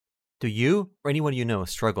Do you or anyone you know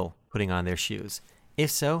struggle putting on their shoes? If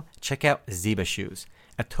so, check out Zeba Shoes,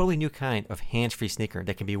 a totally new kind of hands-free sneaker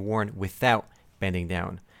that can be worn without bending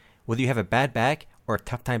down. Whether you have a bad back or a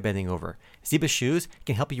tough time bending over, Zeba Shoes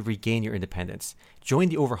can help you regain your independence. Join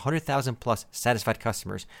the over 100,000 plus satisfied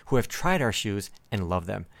customers who have tried our shoes and love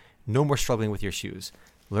them. No more struggling with your shoes.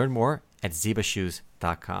 Learn more at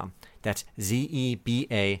zebashoes.com. That's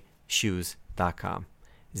Z-E-B-A shoes.com.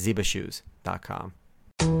 zebashoes.com.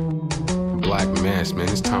 Black mass, man,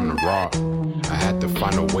 it's time to rob. I had to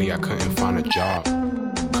find a way, I couldn't find a job.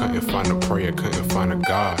 Couldn't find a prayer, couldn't find a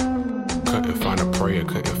God. Couldn't find a prayer,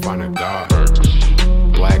 couldn't find a God.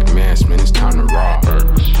 Black mass, man, it's time to rob.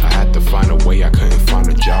 I had to find a way, I couldn't find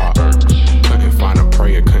a job. Couldn't find a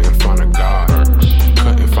prayer, couldn't find a God.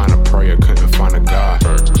 Couldn't find a prayer, couldn't find a God.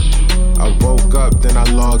 I woke up, then I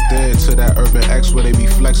logged in to that Urban X where they be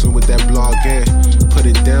flexing with that blog in. Put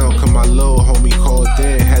it down, cause my little homie called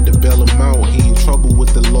in. Had to bail him out, he in trouble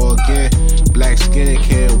with the law again. Black skin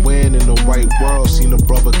can't win in the white world. Seen a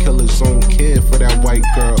brother kill his own kid for that white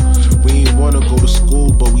girl. We ain't wanna go to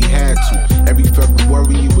school, but we had to. Every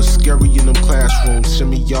February it was scary in them classrooms.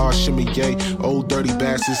 Shimmy y'all, shimmy yay. Old dirty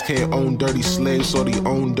bastards can't own dirty slaves, or they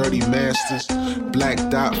own dirty masters. Black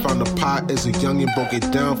Dot found a pot as a youngin', broke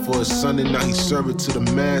it down for his son, and now he serve it to the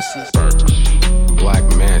masses. Black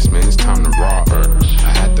mass, man, it's time to rob.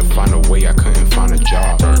 I had to find a way, I couldn't find a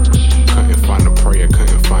job. Couldn't find a prayer,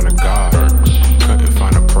 couldn't find a God. Couldn't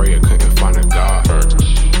find a prayer, couldn't find a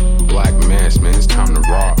God. Black mass, man, it's time to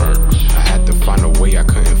rob. I had to find a way, I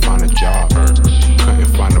couldn't find a job. Couldn't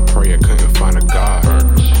find a prayer, couldn't find a God.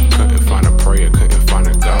 Couldn't find a prayer, couldn't find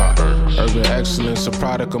a God. Urban excellence, a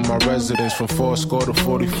product of my residence. From 4 to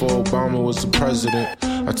 44, Obama was the president.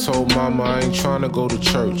 I told mama I ain't tryna go to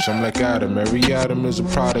church. I'm like Adam, every Adam is a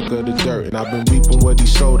product of the dirt. And I've been reaping what he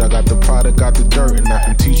sowed. I got the product, got the dirt. And I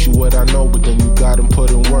can teach you what I know, but then you gotta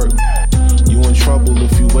put in work. You in trouble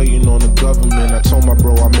if you waiting on the government. I told my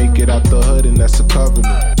bro I make it out the hood, and that's a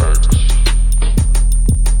covenant.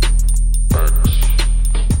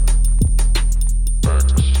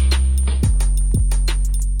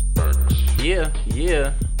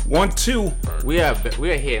 Yeah. 1, 2. We are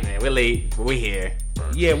here, man. We're late, but we're here.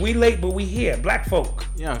 Yeah, we late, but we here. Black folk.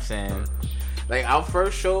 You know what I'm saying? Like, our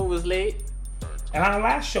first show was late, And our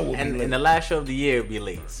last show will be late. and the last show of the year will be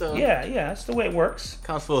late. So Yeah, that's the way it works.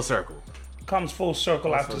 comes full circle. Comes full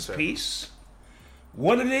circle after full this circle. piece.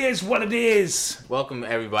 What it is. Welcome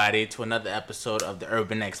everybody to another episode of the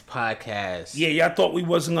Urban X podcast. Yeah, y'all thought we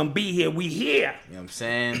wasn't gonna be here. We here. You know what I'm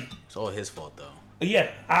saying? It's all his fault though. Yeah,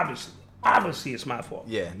 obviously. Obviously, it's my fault.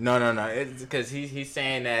 Yeah, no. It's because he's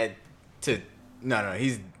saying that no.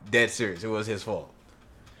 He's dead serious. It was his fault.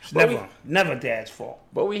 It's But never Dad's fault.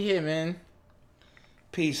 But we here, man.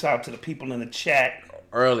 Peace out to the people in the chat.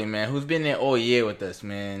 Early, man. Who's been there all year with us,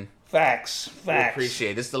 man? Facts. We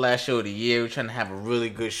appreciate it. This is the last show of the year. We're trying to have a really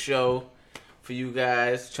good show for you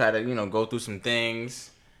guys. Try to, go through some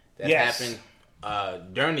things that happened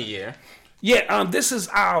during the year. Yeah, this is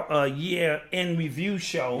our year in review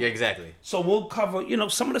show. Yeah, exactly. So we'll cover,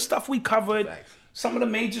 some of the stuff we covered, Facts. some of the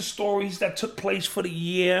major stories that took place for the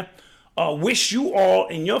year. Wish you all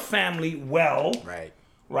and your family well,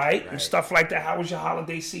 right? And stuff like that. How was your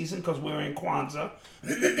holiday season? Because we're in Kwanzaa.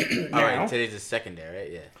 All right, today's the second day,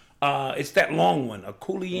 right? Yeah. It's that long one. A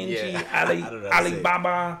Kuliinji, Yeah. I don't know how to say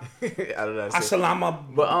Alibaba, I don't know. How to say it.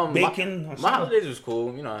 Asalama, But bacon. my holidays was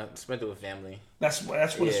cool. I spent it with family. That's what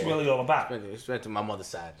it's really all about. Spent it with my mother's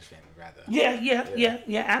side of the family, rather.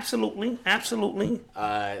 Yeah, absolutely.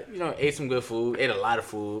 Ate some good food. Ate a lot of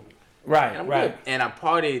food. Right. Good. And I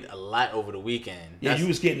partied a lot over the weekend. Yeah, you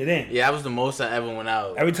was getting it in. Yeah, that was the most I ever went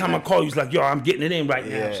out. Every time I call you, it's like, yo, I'm getting it in right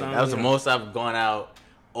now. Yeah, Son. that was the most I've gone out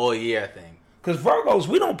all year, I think. Because Virgos,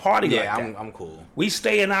 we don't party like that. Yeah, I'm cool. We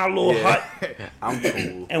stay in our little hut. I'm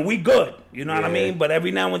cool. And we good. You know what I Yeah. mean? But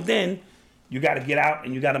every now and then, you got to get out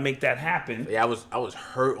and you got to make that happen. Yeah, I was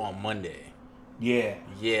hurt on Monday. Yeah.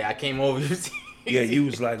 Yeah, I came over. Yeah, you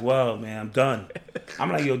was like, well, man, I'm done.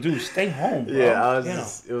 I'm like, yo, dude, stay home, bro. Yeah, I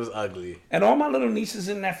was. It was ugly. And all my little nieces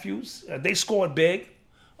and nephews, they scored big.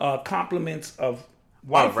 Compliments of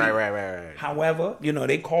wifey. Oh, right. However,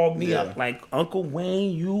 they called me up like, Uncle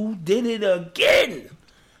Wayne, you did it again.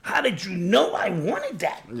 How did you know I wanted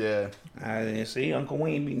that? Yeah. I didn't see Uncle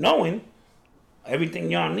Wayne be knowing everything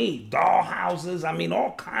y'all need. Doll houses,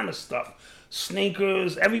 all kind of stuff.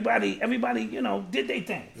 Sneakers, everybody, did their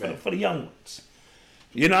thing for the young ones.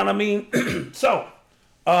 You know what I mean? So,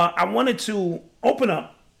 I wanted to open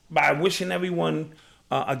up by wishing everyone,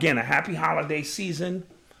 again, a happy holiday season.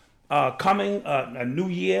 Coming, a new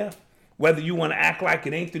year whether you want to act like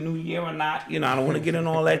it ain't the new year or not. You know, I don't want to get in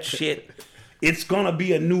all that shit. It's going to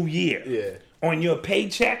be a new year. Yeah. On your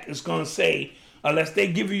paycheck, it's going to say, unless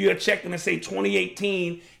they give you a check and they say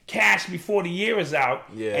 2018 cash before the year is out,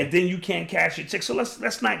 and then you can't cash your check. So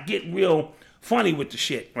let's not get real funny with the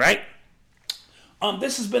shit, right?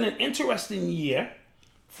 This has been an interesting year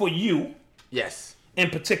for you. Yes.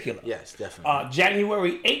 In particular. Yes, definitely.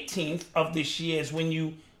 January 18th of this year is when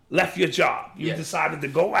you left your job. You decided to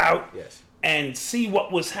go out and see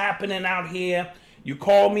what was happening out here. You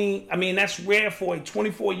called me. I mean, that's rare for a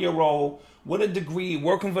 24-year-old with a degree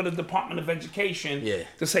working for the Department of Education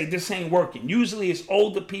to say this ain't working. Usually it's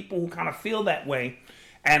older people who kind of feel that way.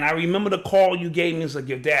 And I remember the call you gave me. It's like,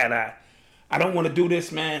 your dad, I don't want to do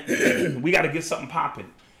this, man. We got to get something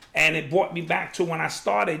popping. And it brought me back to when I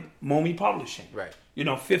started Momi Publishing. Right.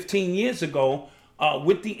 15 years ago,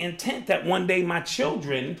 with the intent that one day my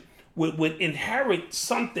children would inherit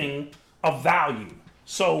something of value.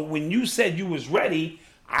 So when you said you was ready,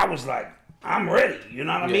 I was like, I'm ready. You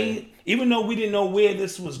know what I mean? Even though we didn't know where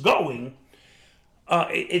this was going,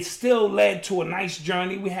 it still led to a nice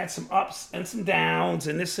journey. We had some ups and some downs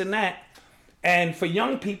and this and that. And for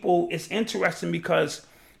young people, it's interesting because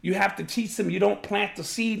you have to teach them you don't plant the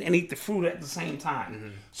seed and eat the fruit at the same time. Mm-hmm.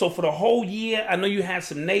 So for the whole year, I know you had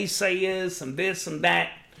some naysayers, some this, some that.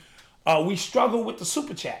 We struggled with the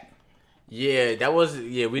super chat. Yeah, that was,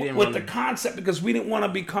 we didn't with the concept, because we didn't want to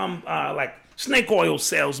become like snake oil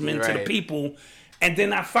salesmen to the people. And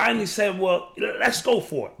then I finally said, well, let's go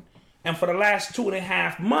for it. And for the last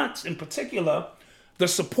 2.5 months in particular, the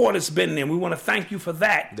support has been there. We want to thank you for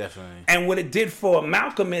that. Definitely. And what it did for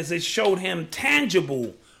Malcolm is it showed him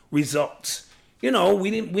tangible results. We're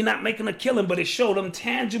not making a killing, but it showed him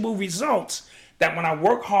tangible results that when I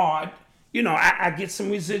work hard, I get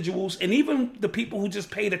some residuals. And even the people who just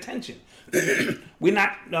paid attention, we're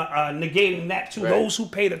not negating that too. Right. Those who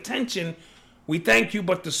paid attention, we thank you.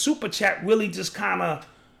 But the super chat really just kind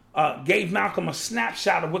of gave Malcolm a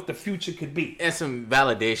snapshot of what the future could be. And some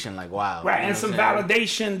validation, like, wow. Right, and some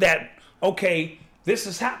validation that, okay, this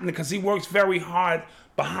is happening, because he works very hard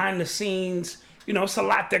behind the scenes. It's a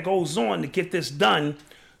lot that goes on to get this done.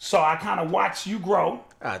 So I kind of watched you grow.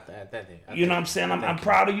 You know what I'm saying? I'm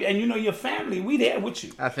proud of you. And your family, we there with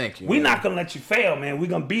you. I thank you. We're not going to let you fail, man. We're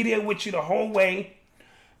going to be there with you the whole way.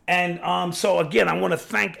 And so, again, I want to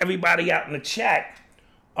thank everybody out in the chat,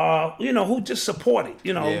 who just supported,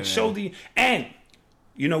 showed the, and,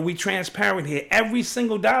 we transparent here. Every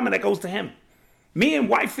single diamond that goes to him. Me and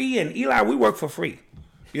Wifey and Eli, we work for free.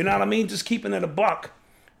 You know what I mean? Just keeping it a buck.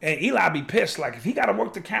 And Eli be pissed. Like, if he got to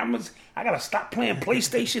work the cameras, I got to stop playing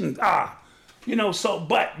PlayStation.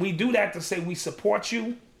 But we do that to say we support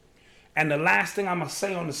you. And the last thing I'm going to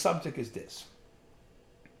say on the subject is this.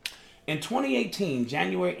 In 2018,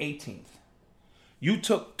 January 18th, you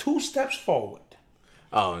took 2 steps forward.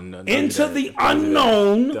 Oh, no. Into the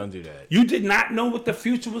unknown. Don't do that. You did not know what the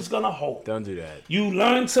future was going to hold. Don't do that. You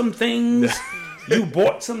learned some things. You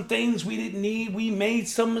bought some things we didn't need. We made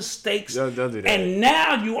some mistakes. Don't do that. And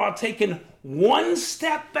now you are taking 1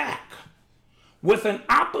 step back with an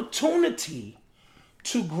opportunity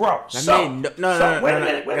to grow. Wait a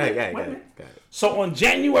minute. So on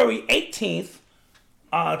January 18th,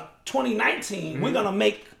 2019, we're going to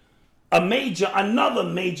make another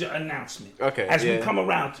major announcement. Okay. As we come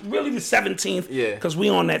around. Really the 17th. Yeah. Because we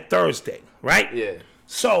on that Thursday, right? Yeah.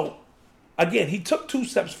 So, again, he took 2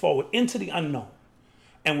 steps forward into the unknown.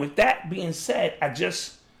 And with that being said, I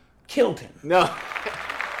just killed him. No.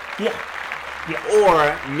 Yeah.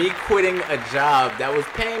 Or me quitting a job that was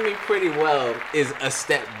paying me pretty well is a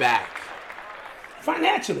step back.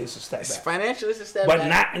 Financially, it's a step back. Financially, it's a step back. But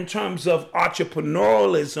not in terms of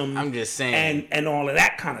entrepreneurialism. I'm just saying. And all of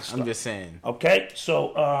that kind of stuff. I'm just saying. Okay?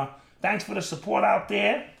 So, thanks for the support out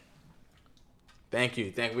there. Thank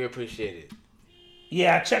you. We appreciate it.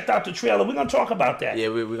 Yeah, I checked out the trailer. We're going to talk about that. Yeah,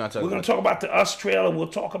 we're going to talk We're going to talk about the Us trailer. We'll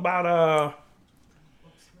talk about...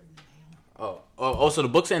 Also, the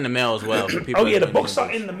books are in the mail as well. For people the books are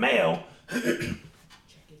in the mail.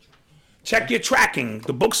 Check your tracking.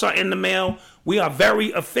 The books are in the mail. We are very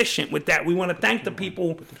efficient with that. We want to thank the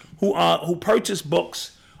people who purchase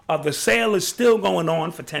books. The sale is still going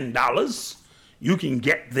on for $10. You can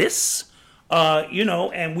get this,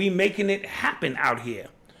 and we making it happen out here.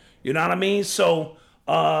 You know what I mean? So,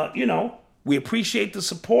 we appreciate the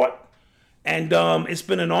support, and it's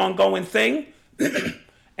been an ongoing thing.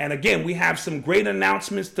 And again, we have some great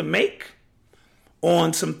announcements to make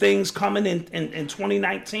on some things coming in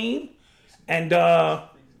 2019. And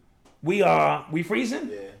we freezing?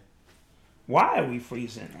 Yeah. Why are we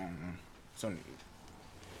freezing?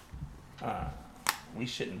 We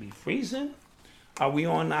shouldn't be freezing. Are we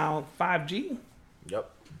on now 5G?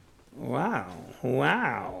 Yep.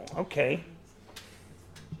 Wow. Okay.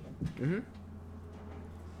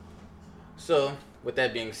 So, with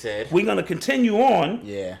that being said, We're going to continue on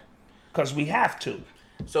yeah. because we have to.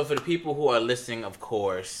 So for the people who are listening, of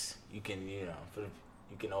course, you can you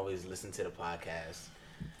can always listen to the podcast.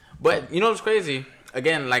 But you know what's crazy?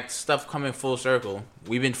 Again, like stuff coming full circle.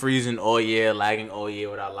 We've been freezing all year, lagging all year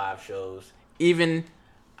with our live shows. Even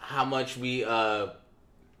how much we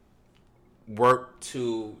work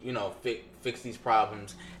to fix these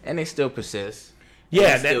problems, and they still persist.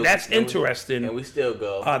 Yeah, that's interesting. And we still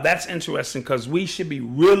go. That's interesting because we should be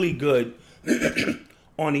really good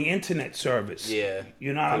on the internet service. Yeah.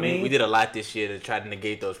 You know what I mean? We did a lot this year to try to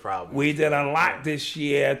negate those problems. We did a lot this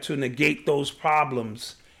year to negate those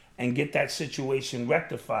problems and get that situation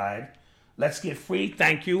rectified. Let's get free.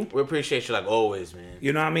 Thank you. We appreciate you like always, man.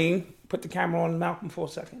 You know what I mean? Put the camera on Malcolm for a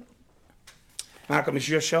second. Malcolm, it's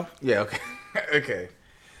your show. Yeah, okay. Okay.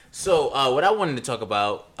 So, what I wanted to talk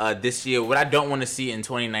about this year, what I don't want to see in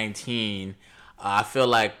 2019, I feel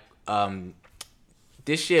like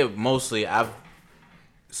this year mostly I've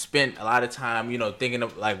spent a lot of time, thinking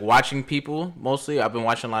of like watching people mostly. I've been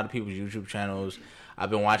watching a lot of people's YouTube channels. I've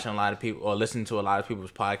been watching a lot of people or listening to a lot of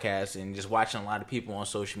people's podcasts and just watching a lot of people on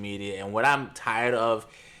social media. And what I'm tired of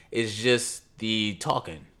is just the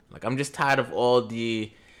talking. Like, I'm just tired of all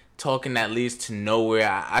the talking that leads to nowhere.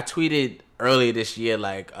 I tweeted earlier this year,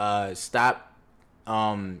 like, stop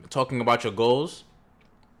talking about your goals.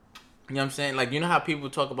 You know what I'm saying? Like, you know how people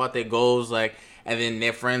talk about their goals, like, and then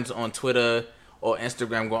their friends on Twitter or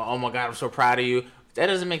Instagram going, oh my God, I'm so proud of you. That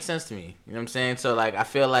doesn't make sense to me. You know what I'm saying? So, like, I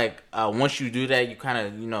feel like once you do that, you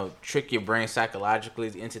kind of, trick your brain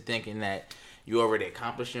psychologically into thinking that you already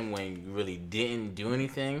accomplished it when you really didn't do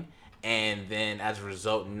anything. And then as a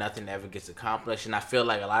result, nothing ever gets accomplished. And I feel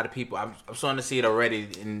like a lot of people, I'm starting to see it already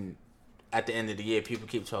at the end of the year. People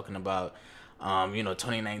keep talking about,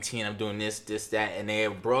 2019, I'm doing this, that. And they're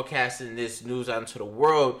broadcasting this news out into the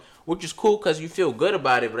world, which is cool because you feel good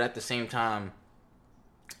about it. But at the same time,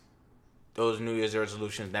 those New Year's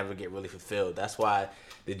resolutions never get really fulfilled. That's why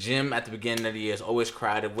the gym at the beginning of the year is always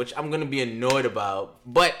crowded, which I'm going to be annoyed about.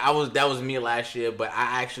 But that was me last year, but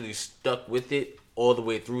I actually stuck with it all the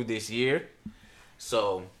way through this year.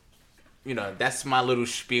 So, that's my little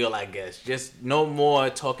spiel, I guess. Just no more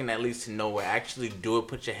talking that leads to nowhere. Actually do it,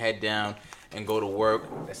 put your head down, and go to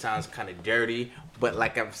work. That sounds kind of dirty, but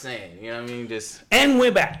like I'm saying, you know what I mean? And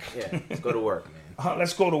we're back. Yeah, let's go to work, man.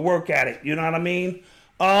 Let's go to work at it. You know what I mean?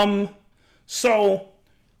 So,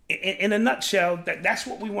 in a nutshell, that's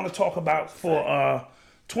what we want to talk about for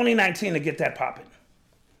 2019 to get that popping.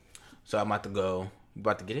 So I'm about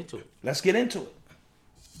to get into it. Let's get into it.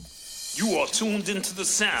 You are tuned into the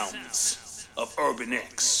sounds of Urban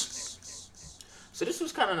X. So this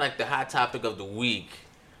was kind of like the hot topic of the week.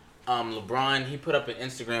 LeBron, he put up an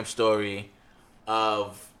Instagram story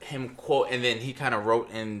of him and then he kind of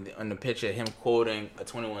wrote in the picture him quoting a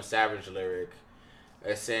 21 Savage lyric.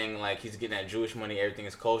 Saying like he's getting that Jewish money, everything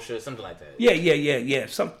is kosher, something like that. Yeah.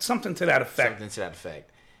 Something to that effect.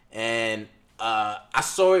 And I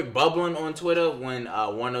saw it bubbling on Twitter when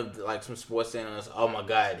one of some sports analysts, oh my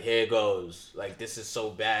God, here it goes. Like, this is so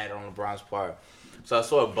bad on LeBron's part. So I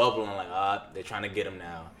saw it bubbling like, they're trying to get him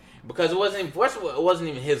now. Because it wasn't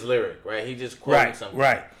even his lyric, right? He just quoted something.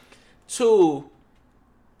 Right. Two,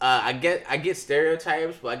 I get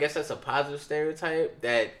stereotypes, but I guess that's a positive stereotype.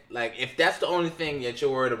 That, like, if that's the only thing that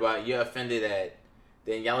you're worried about, you're offended at,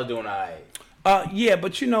 then y'all are doing all right. Yeah,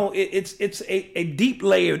 but it's a deep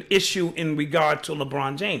layered issue in regard to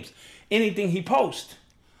LeBron James. Anything he posts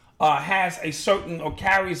has a certain or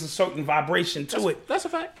carries a certain vibration to it. That's a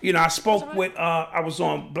fact. I spoke with I was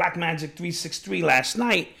on Black Magic 363 last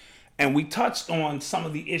night, and we touched on some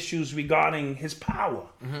of the issues regarding his power.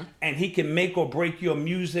 Mm-hmm. And he can make or break your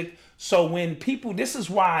music. So when this is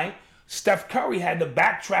why Steph Curry had to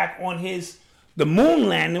backtrack on the moon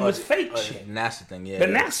landing was fake shit. NASA thing, yeah. The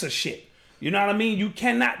NASA shit. You know what I mean? You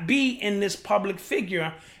cannot be in this public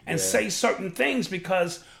figure and say certain things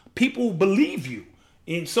because people believe you.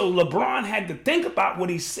 And so LeBron had to think about what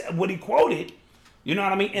he said, what he quoted. You know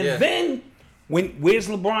what I mean? And then where's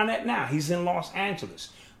LeBron at now? He's in Los Angeles.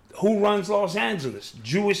 Who runs Los Angeles?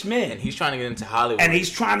 Jewish men. And he's trying to get into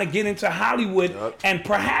Hollywood. Yep. And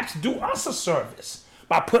perhaps do us a service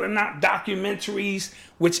by putting out documentaries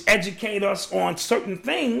which educate us on certain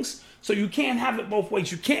things. So you can't have it both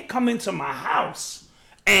ways. You can't come into my house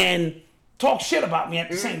and talk shit about me at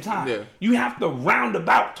the same time. Yeah. You have to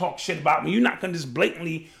roundabout talk shit about me. You're not going to just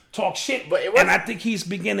blatantly talk shit. And I think he's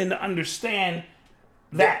beginning to understand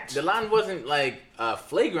that. The line wasn't like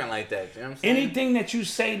flagrant like that. You know what I'm saying? Anything that you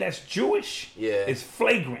say that's Jewish Yeah. is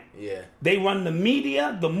flagrant. Yeah. They run the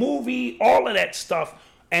media, the movie, all of that stuff,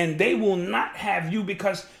 and they will not have you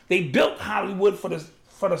because they built Hollywood for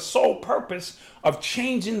the sole purpose of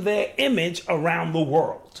changing their image around the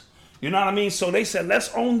world. You know what I mean? So they said, let's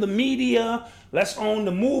own the media, let's own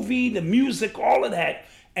the movie, the music, all of that,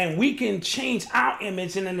 and we can change our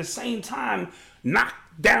image and at the same time knock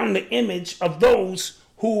down the image of those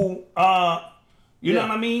who, you know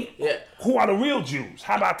what I mean? Yeah. Who are the real Jews?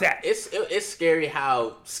 How about that? It's scary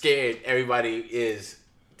how scared everybody is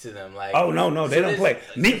to them. Like, Oh, no, they so don't play.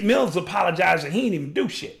 Meek Mill's apologizing. He didn't even do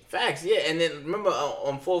shit. Facts, yeah. And then remember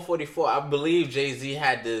on 444, I believe Jay-Z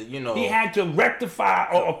had to, He had to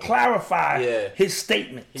rectify or clarify Yeah. his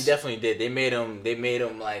statements. He definitely did. They made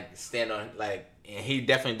him like stand on like, and he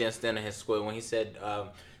definitely didn't stand on his square when he said,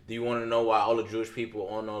 "Do you want to know why all the Jewish people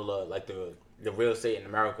own all the real estate in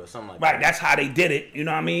America?" or something like Right, that. that's how they did it. You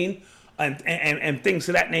know what I mean? And things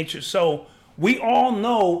of that nature. So we all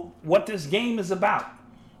know what this game is about,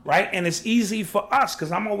 right? And it's easy for us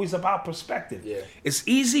because I'm always about perspective. Yeah. It's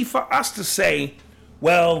easy for us to say,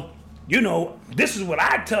 well, you know, this is what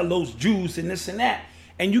I tell those Jews and this and that.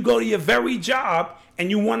 And you go to your very job and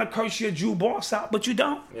you want to curse your Jew boss out, but you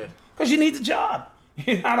don't. Yeah. Because you need the job.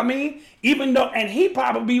 You know what I mean? Even though, and he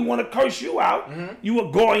probably want to curse you out. Mm-hmm. You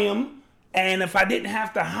a goyim. And if I didn't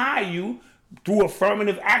have to hire you through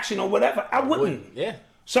affirmative action or whatever, I wouldn't. Yeah.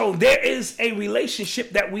 So there is a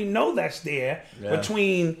relationship that we know that's there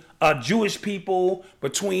between Jewish people,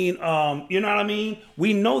 between, you know what I mean?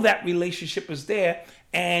 We know that relationship is there,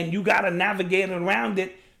 and you got to navigate around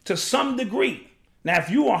it to some degree. Now, if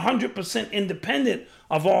you are 100% independent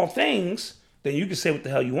of all things, then you can say what the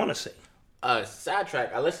hell you want to say.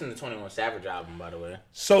 Sidetrack. I listened to 21 Savage album, by the way.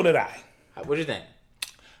 So did I. What'd you think?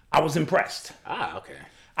 I was impressed. Okay.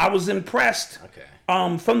 I was impressed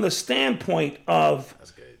from the standpoint of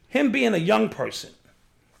That's good. him being a young person.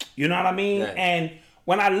 You know what I mean? Yeah. And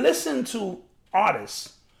when I listen to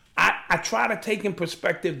artists, I try to take in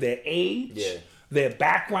perspective their age, their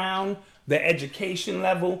background, their education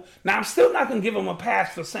level. Now, I'm still not going to give him a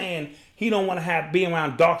pass for saying he don't want to be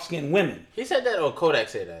around dark-skinned women. He said that, or Kodak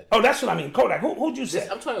said that? Oh, that's what I mean. Kodak. Who'd you say?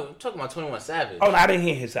 I'm talking about 21 Savage. Oh, no, I didn't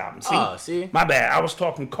hear his album. See? My bad. I was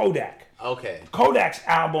talking Kodak. Okay. Kodak's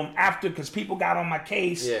album after, because people got on my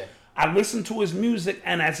case. Yeah. I listened to his music,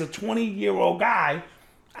 and as a 20-year-old guy,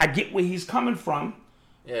 I get where he's coming from.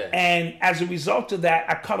 Yeah. And as a result of that,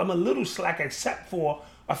 I cut him a little slack, except for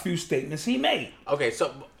a few statements he made. Okay,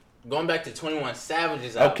 so going back to 21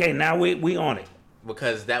 Savage's album. Okay, now we on it.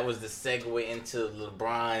 Because that was the segue into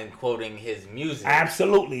LeBron quoting his music.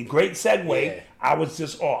 Absolutely. Great segue. Yeah. I was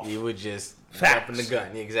just off. You were just Facts. jumping the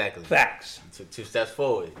gun. Exactly. Facts. Took 2 steps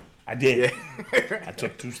forward. I did. Yeah. I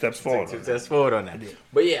took 2 steps forward. Took 2 steps forward on that. did.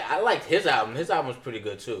 But yeah, I liked his album. His album was pretty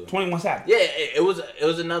good too. 21 Savage. Yeah, it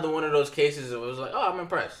was another one of those cases that was like, oh, I'm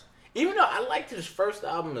impressed. Even though I liked his first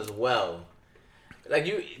album as well. Like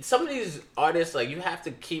some of these artists, like you have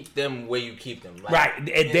to keep them where you keep them. Like, Right.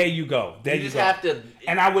 And there you go. There you just go. have to.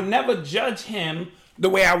 And I would never judge him the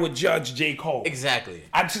way I would judge J. Cole. Exactly.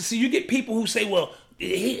 I just see you get people who say, well,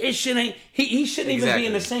 he shouldn't even be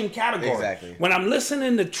in the same category. Exactly. When I'm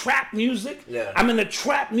listening to trap music, Yeah. I'm in a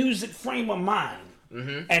trap music frame of mind.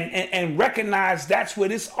 Mm-hmm. And recognize that's where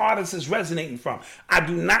this artist is resonating from. I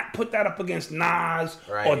do not put that up against Nas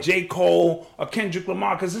or Right. J. Cole or Kendrick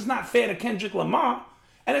Lamar, because it's not fair to Kendrick Lamar,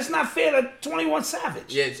 and it's not fair to 21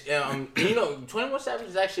 Savage. Yeah, you know, 21 Savage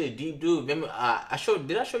is actually a deep dude. Remember,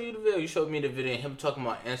 did I show you the video? You showed me the video of him talking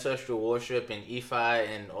about ancestral worship and Ephi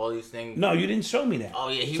and all these things. No, you didn't show me that. Oh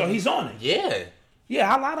yeah, so he's on it. Yeah,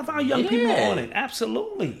 Yeah, a lot of our young people Yeah. are on it.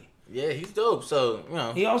 Absolutely. yeah, he's dope. So you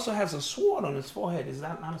know, He also has a sword on his forehead. Is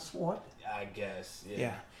that not a sword? I guess.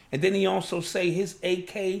 Yeah. And then he also say his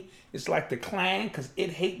AK is like the Klan because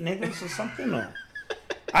it hate niggas or something. Or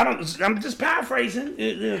I'm just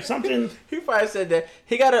paraphrasing. Something. He probably said that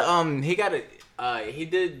he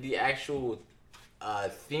did the actual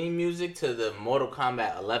theme music to the Mortal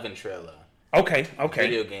Kombat 11 trailer Okay.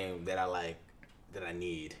 video game that I like, that I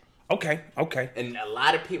need. Okay. And a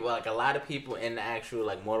lot of people in the actual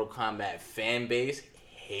like Mortal Kombat fan base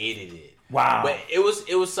hated it. Wow. But it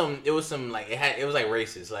was some like it was like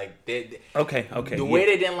racist. Like Okay. the way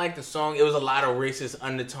they didn't like the song, it was a lot of racist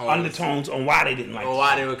undertones on why they didn't like or it.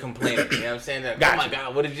 why they were complaining. You know what I'm saying? Like, Got oh my you.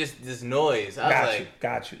 god, what is just this noise? I was like,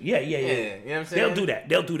 Got you. Yeah. you know what I'm saying?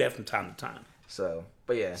 They'll do that from time to time. So,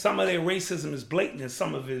 but yeah. Some of their racism is blatant and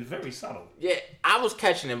some of it is very subtle. Yeah, I was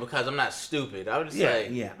catching it because I'm not stupid. I was just like,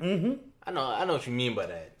 Yeah. Mm-hmm. I know what you mean by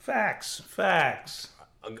that. Facts.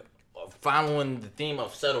 following the theme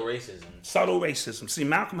of subtle racism. Subtle racism. See,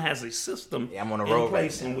 Malcolm has a system Yeah, I'm on the road in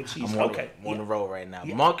place right now. in which he's I'm on, okay. I'm on the road right now.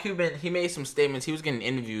 Yeah. Mark Cuban, he made some statements. He was getting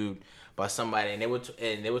interviewed by somebody, and they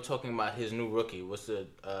were talking about his new rookie. What's the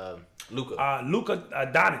Luka? Luka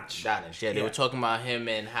Doncic. Doncic. Yeah, they were talking about him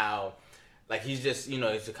and how, like, he's just, you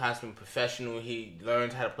know, he's a consummate professional. He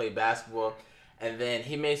learned how to play basketball, and then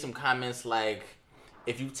he made some comments like,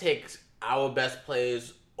 if you take our best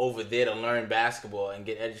players over there to learn basketball and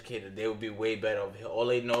get educated, they would be way better over here. All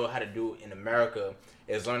they know how to do in America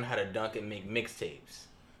is learn how to dunk and make mixtapes.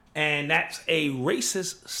 And that's a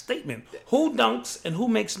racist statement. Who dunks and who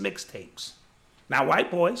makes mixtapes? Now, white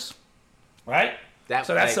boys, right?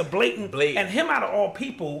 So that's like, a blatant. And him, out of all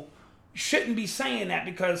people, shouldn't be saying that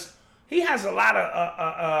because he has a lot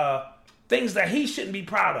of things that he shouldn't be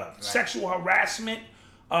proud of. Right. Sexual harassment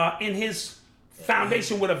in his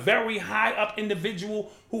foundation with a very high up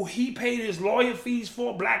individual who he paid his lawyer fees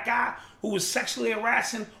for, a black guy who was sexually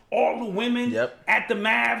harassing all the women at the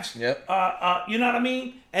Mavs. You know what I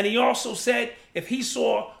mean? And he also said if he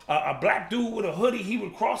saw a black dude with a hoodie, he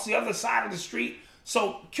would cross the other side of the street.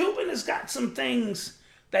 So Cuban has got some things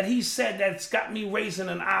that he said that's got me raising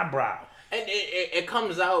an eyebrow. And it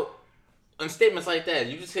comes out on statements like that.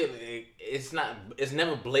 You just say it's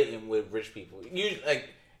never blatant with rich people. You like.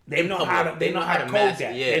 They know how to code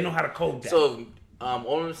that. Yeah. They know how to code that. So,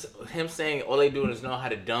 him saying all they do is know how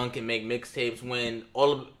to dunk and make mixtapes when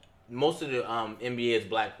most of the NBA is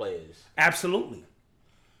black players. Absolutely,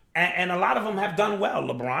 and a lot of them have done well.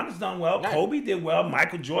 LeBron has done well. Right. Kobe did well.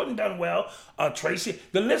 Michael Jordan done well. Tracy.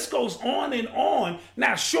 The list goes on and on.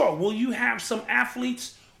 Now, sure, will you have some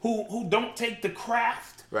athletes who don't take the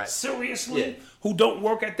craft seriously, who don't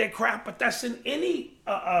work at their craft? But that's in any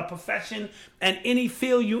profession and any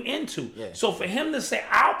field you into. Yeah. So for him to say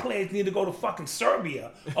our players need to go to fucking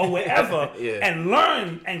Serbia or wherever and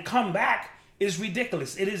learn and come back is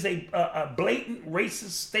ridiculous. It is a blatant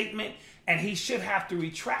racist statement, and he should have to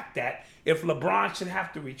retract that. If LeBron should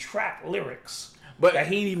have to retract lyrics that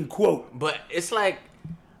he didn't even quote. But it's like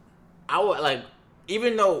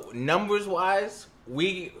even though numbers wise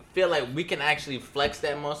we feel like we can actually flex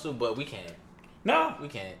that muscle, but we can't. No. We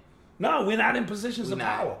can't. No, we're not in positions of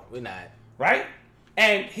power. We're not. Right?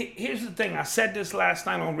 And here's the thing. I said this last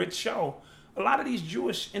night on Rich Show. A lot of these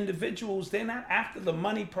Jewish individuals, they're not after the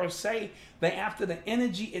money per se. They're after the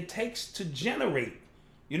energy it takes to generate.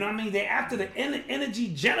 You know what I mean? They're after the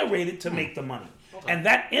energy generated to make the money. Okay. And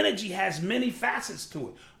that energy has many facets to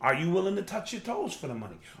it. Are you willing to touch your toes for the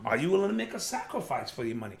money? Are you willing to make a sacrifice for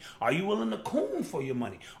your money? Are you willing to coon for your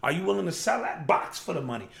money? Are you willing to sell that box for the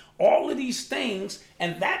money? All of these things,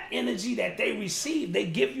 and that energy that they receive, they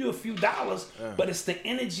give you a few dollars, but it's the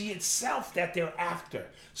energy itself that they're after.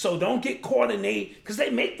 So don't get caught in because they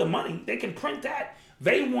make the money. They can print that.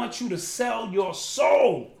 They want you to sell your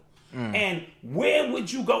soul. And where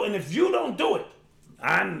would you go? And if you don't do it,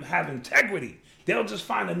 I have integrity. They'll just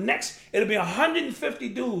find the next. It'll be 150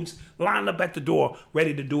 dudes lined up at the door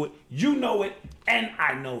ready to do it. You know it, and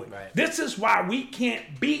I know it. Right. This is why we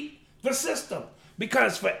can't beat the system.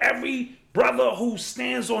 Because for every brother who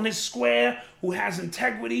stands on his square, who has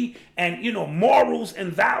integrity and, morals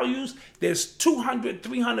and values, there's 200,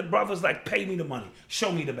 300 brothers like, pay me the money.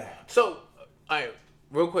 Show me the bag. So, all right,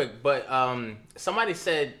 real quick. But somebody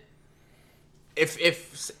said if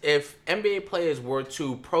NBA players were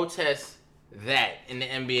to protest that in the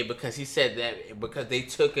NBA because he said that because they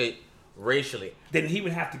took it racially, then he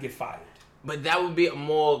would have to get fired. But that would be a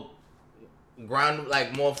more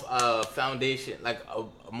foundation, like a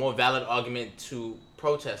more valid argument to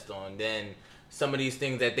protest on than some of these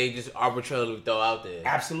things that they just arbitrarily throw out there.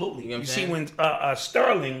 Absolutely. You see when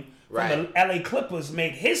Sterling from the LA Clippers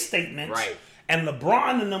made his statements, and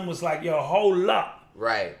LeBron and them was like, yo, hold up.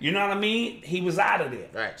 Right. You know what I mean? He was out of there.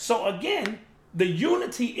 Right. So again, the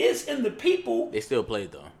unity is in the people. They still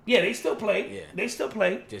played though. Yeah, they still played. Yeah. They still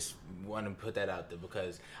played. Just want to put that out there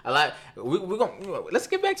because we're gonna let's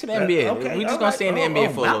get back to the NBA. Okay, we're just gonna stay in the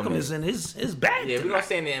NBA for a little minute. Malcolm is in his bag. Yeah, we're gonna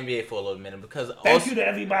stay in the NBA for a little minute because thank you to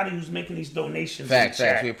everybody who's making these donations. Facts,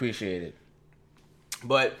 we appreciate it.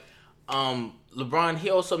 But LeBron, he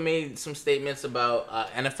also made some statements about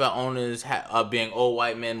NFL owners being old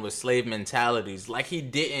white men with slave mentalities. Like he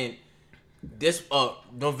didn't this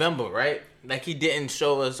November, right? Like he didn't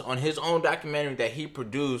show us on his own documentary that he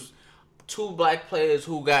produced 2 black players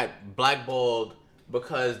who got blackballed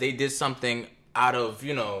because they did something out of,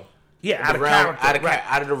 out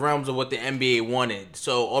of the realms of what the NBA wanted.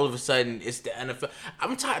 So all of a sudden it's the NFL.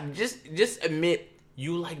 I'm tired. Just admit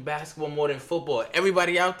you like basketball more than football.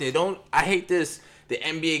 Everybody out there, I hate this the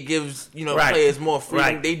NBA gives, Right. players more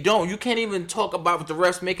freedom. Right. They don't. You can't even talk about the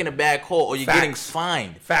refs making a bad call or you're Facts. getting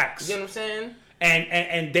fined. Facts. You know what I'm saying?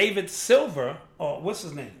 And David Silver, or what's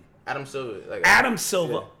his name? Adam Silver. Adam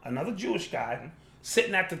Silver, another Jewish guy,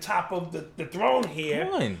 sitting at the top of the throne here,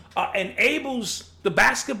 Come on. enables the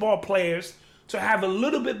basketball players to have a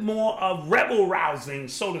little bit more of rebel rousing,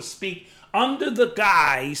 so to speak, under the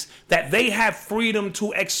guise that they have freedom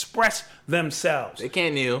to express themselves. They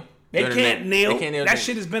can't kneel. They during can't the- kneel. They can't kneel. That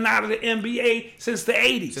shit has been out of the NBA since the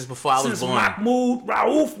 80s. Since before I was born. Mahmoud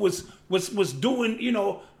Rauf was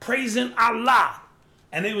doing, praising Allah.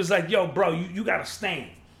 And it was like, yo, bro, you got to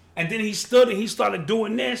stand. And then he stood and he started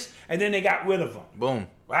doing this, and then they got rid of him. Boom.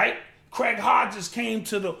 Right? Craig Hodges came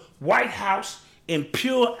to the White House in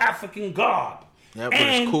pure African garb. Yeah, put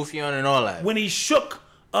his kufi on and all that. When he shook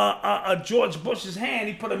George Bush's hand,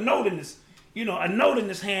 he put a note in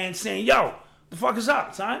his hand saying, yo, the fuck is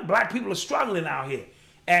up, son? Black people are struggling out here.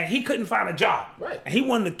 And he couldn't find a job. Right. And he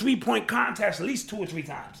won the 3-point contest at least 2 or 3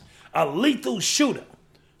 times. A lethal shooter.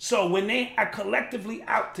 So when they are collectively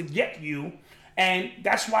out to get you, and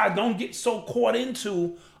that's why I don't get so caught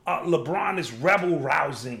into LeBron is rebel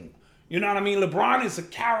rousing. You know what I mean? LeBron is a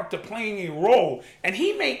character playing a role, and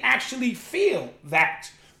he may actually feel that,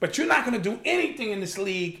 but you're not going to do anything in this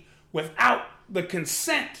league without the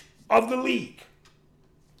consent of the league.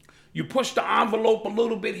 You push the envelope a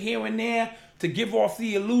little bit here and there to give off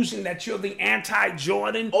the illusion that you're the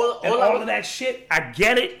anti-Jordan and all of that shit. I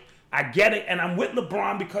get it, and I'm with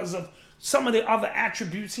LeBron because of some of the other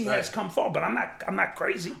attributes he has come forward. But I'm not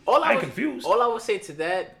crazy. I'm confused. All I would say to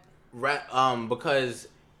that, because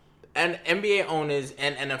NBA owners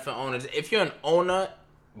and NFL owners, if you're an owner,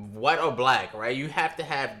 white or black, right, you have to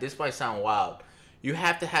have, this might sound wild, you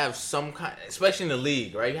have to have some kind, especially in the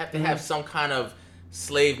league, right, you have to have some kind of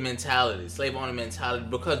slave owner mentality,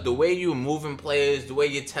 because the way you're moving players, the way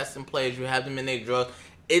you're testing players, you have them in their drugs,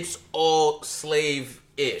 it's all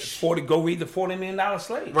slave-ish. Go read the $40 million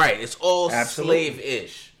slave. Right, it's all Absolutely.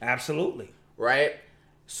 slave-ish. Absolutely. Right?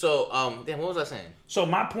 So, what was I saying? So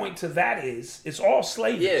my point to that is, it's all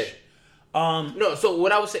slavish. Yeah. No, so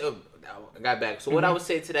what I would say, I got back. So what I would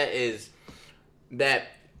say to that is that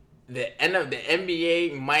the end of the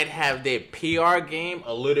NBA might have their PR game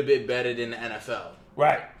a little bit better than the NFL.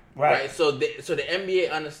 Right. So the NBA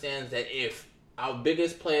understands that if our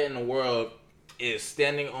biggest player in the world is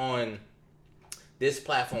standing on this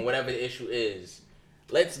platform, whatever the issue is,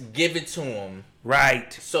 let's give it to him.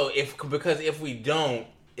 Right. So because if we don't,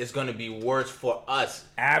 it's going to be worse for us.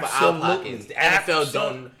 Absolutely. For our pockets. The NFL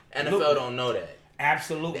don't know that.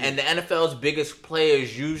 Absolutely. And the NFL's biggest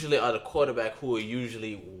players usually are the quarterback, who are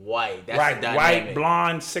usually white. That's right, the dynamic. white,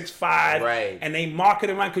 blonde, 6'5". Right. And they market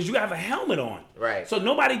it around because you have a helmet on. Right. So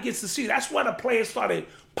nobody gets to see. That's why the players started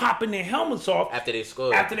popping their helmets off After they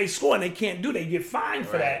score. and they can't do. They get fined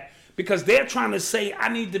for that because they're trying to say, I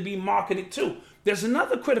need to be marketed too. There's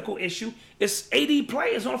another critical issue. It's 80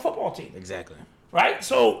 players on a football team. Exactly. Right?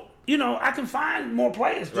 So, I can find more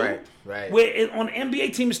players, dude. Right. Where on the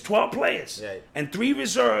NBA team, it's 12 players. Right. And 3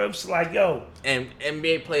 reserves, like, yo. And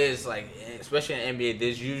NBA players, like, especially in NBA,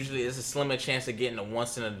 there's a slimmer chance of getting a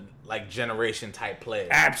once in a generation type player.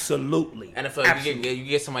 Absolutely. NFL, Absolutely. you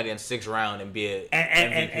get somebody in the 6th round and be a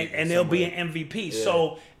and they'll be an MVP. Yeah.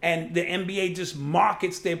 So, and the NBA just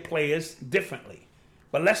markets their players differently.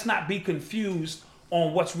 But let's not be confused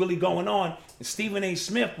on what's really going on. And Stephen A.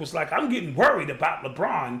 Smith was like, I'm getting worried about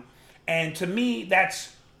LeBron. And to me,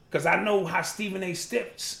 that's because I know how Stephen A.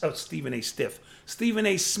 Smith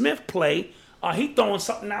play. He throwing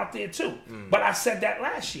something out there too. But I said that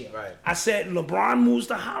last year. Right. I said LeBron moves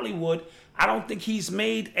to Hollywood. I don't think he's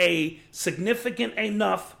made a significant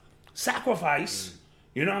enough sacrifice.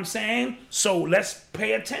 You know what I'm saying? So let's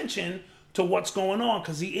pay attention to what's going on,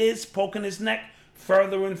 because he is poking his neck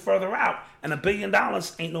further and further out. And $1 billion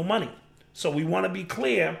ain't no money. So we want to be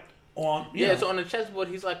clear on. So on the chessboard,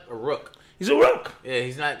 he's like a rook. He's a rook. Yeah,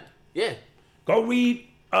 he's not. Yeah. Go read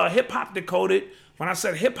Hip Hop Decoded. When I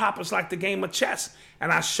said hip hop is like the game of chess,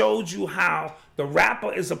 and I showed you how the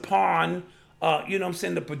rapper is a pawn. You know what I'm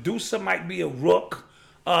saying? The producer might be a rook.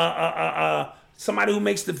 Somebody who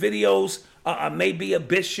makes the videos may be a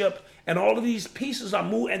bishop, and all of these pieces are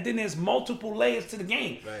moved. And then there's multiple layers to the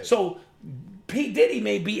game. Right. So P. Diddy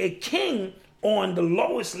may be a king on the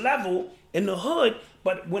lowest level in the hood,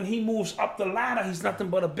 but when he moves up the ladder, he's nothing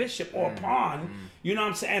but a bishop or a pawn. You know what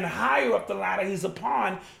I'm saying? And higher up the ladder, he's a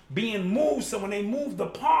pawn being moved. So when they move the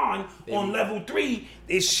pawn on level 3,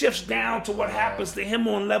 it shifts down to what happens to him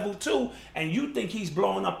on level 2, and you think he's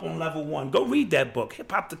blowing up on level 1. Go read that book,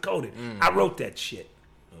 Hip Hop Decoded. I wrote that shit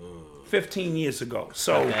 15 years ago.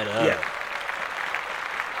 So, yeah.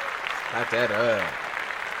 Clap that up.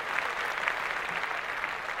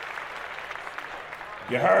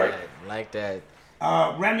 You heard? Like that.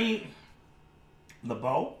 Remy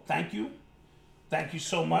LeBeau, thank you. Thank you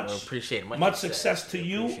so much. Well, appreciate it. Much success to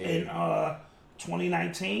you in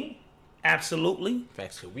 2019. Absolutely.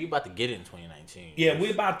 Facts. We about to get it in 2019. Yeah,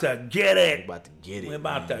 we're about to get it. We about to get it. We're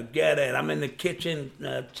about to get it. I'm in the kitchen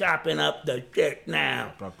chopping up the shit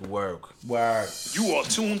now. About to work. Word. You are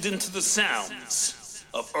tuned into the sounds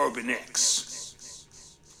of Urban X.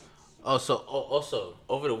 Also,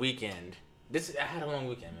 over the weekend, I had a long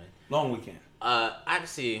weekend, man. Long weekend.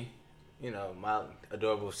 Actually, my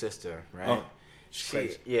adorable sister, right? Oh, she's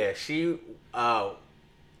crazy. She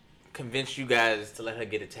convinced you guys to let her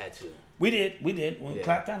get a tattoo. We did. We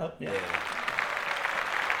clapped that up. Yeah.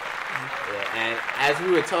 And as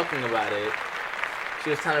we were talking about it,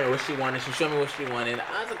 she was telling me what she wanted. She showed me what she wanted.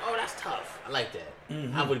 I was like, oh, that's tough. I like that.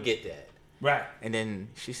 Mm-hmm. I would get that. Right. And then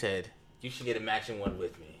she said, you should get a matching one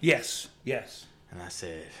with me. Yes. And I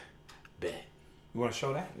said, bet. You want to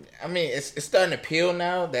show that? I mean, it's starting to peel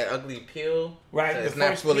now. That ugly peel. Right. So it's the not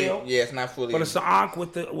first fully. peel, Yeah, it's not fully. but it's the Ankh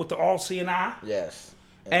with the all seeing eye. Yes.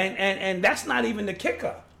 And that's not even the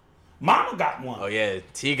kicker. Mama got one. Oh yeah,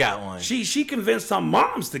 T got one. She convinced some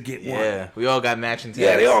moms to get one. Yeah, we all got matching tattoos.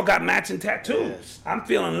 Yeah, they all got matching tattoos. Yes. I'm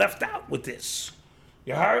feeling left out with this.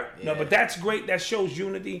 You heard? Yeah. No, but that's great. That shows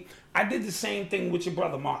unity. I did the same thing with your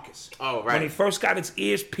brother Marcus. Oh, right. When he first got his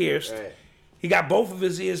ears pierced, Right. he got both of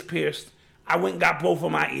his ears pierced. I went and got both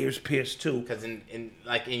of my ears pierced too. Because in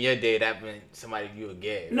your day, that meant somebody you were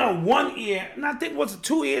gay. Right? No, one ear. And I think was it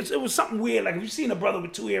 2 ears? It was something weird. Like if you seen a brother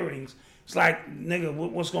with 2 earrings, it's like, nigga,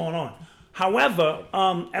 what's going on? However,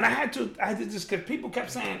 and I did this because people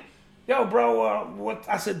kept saying, "Yo, bro, what?"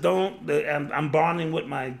 I said, "Don't." I'm bonding with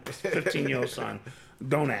my 15-year-old son.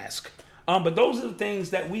 Don't ask. But those are the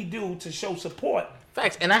things that we do to show support.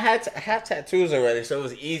 Facts. And I have tattoos already, so it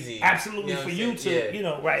was easy. Absolutely, for you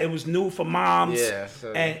to, right? It was new for moms. Yeah.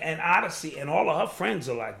 So. And Odyssey and all of her friends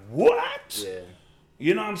are like, "What?" Yeah.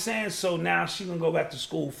 You know what I'm saying? So now she gonna go back to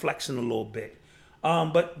school flexing a little bit.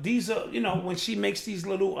 But these are, when she makes these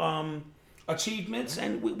little achievements,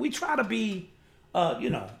 and we try to be,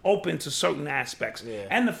 open to certain aspects. Yeah.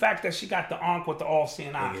 And the fact that she got the Ankh with the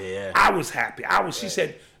all-seeing eye, Yeah. I was happy. She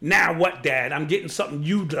said, "Now what, Dad? I'm getting something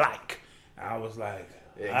you'd like." I was like,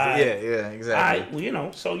 Yeah, exactly.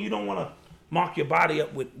 Well, so you don't want to mark your body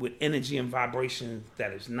up with energy and vibration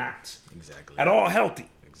that is not Exactly. at all healthy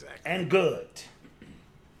Exactly. and good.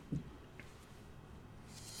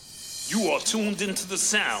 You are tuned into the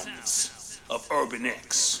sounds of Urban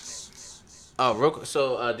X. Oh, real quick.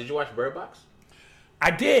 So, did you watch Bird Box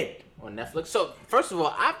I did. on Netflix? So, first of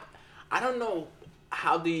all, I don't know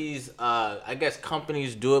how these I guess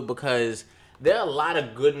companies do it, because there are a lot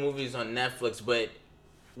of good movies on Netflix, but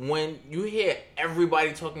when you hear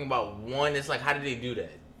everybody talking about one, it's like, how did they do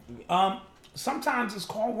that? Sometimes it's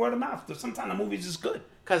called word of mouth. Sometimes the movie's just good.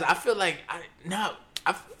 Because I feel like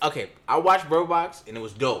I watched Bird Box and it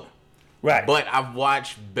was dope. Right. But I've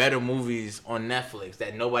watched better movies on Netflix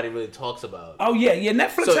that nobody really talks about. Oh yeah.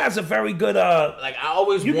 Netflix has a very good. Like I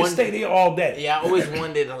always you can stay there all day. Yeah, I always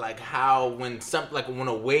wondered like how when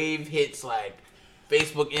a wave hits like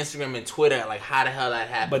Facebook, Instagram, and Twitter, like how the hell that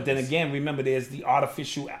happens. But then again, remember there's the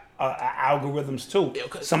artificial algorithms too. Yeah,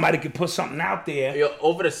 'cause- Somebody could put something out there Yo,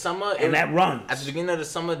 over the summer, and that runs. At the beginning of the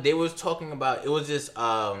summer, they was talking about, it was this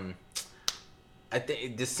I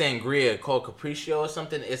think this sangria called Capriccio or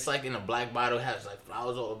something. It's like in a black bottle, it has like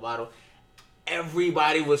flowers all over the bottle.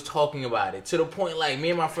 Everybody was talking about it to the point like me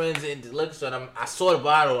and my friends in the liquor store. I saw the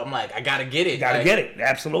bottle. I'm like, I gotta get it. Gotta Like, get it.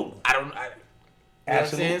 Absolutely. You know what I'm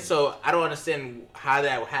saying? So I don't understand how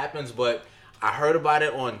that happens, but I heard about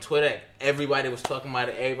it on Twitter. Everybody was talking about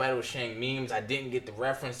it. Everybody was sharing memes. I didn't get the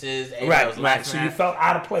references. Everybody was Right. laughing So at you it. felt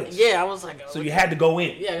out of place. Yeah, I was like, So you had to go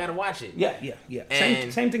in. yeah, I gotta watch it. Yeah.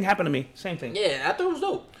 And- Same thing happened to me. Same thing. Yeah, I thought it was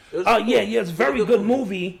dope. It was Oh cool. yeah. It's a very good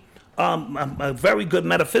movie. A very good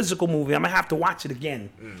metaphysical movie. I'm gonna have to watch it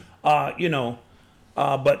again.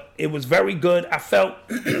 But it was very good. I felt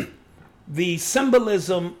the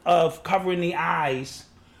symbolism of covering the eyes.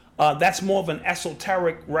 That's more of an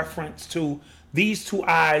esoteric reference to these two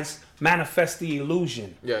eyes manifest the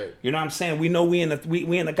illusion. Yeah. You know what I'm saying? We know we in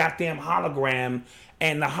a goddamn hologram,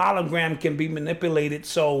 and the hologram can be manipulated.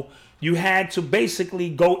 So you had to basically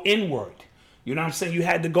go inward. You know what I'm saying? You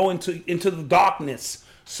had to go into the darkness,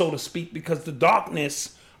 so to speak, because the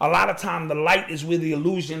darkness, a lot of time the light is where the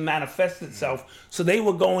illusion manifests itself. So they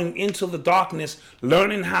were going into the darkness,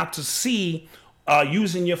 learning how to see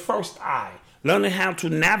using your first eye, learning how to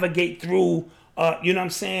navigate through, you know what I'm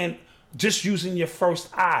saying, just using your first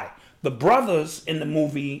eye. the brothers in the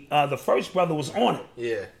movie, the first brother was on it.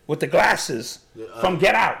 Yeah. With the glasses from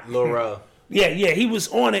Get Out. Laurel. Yeah, he was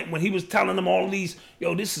on it when he was telling them all these,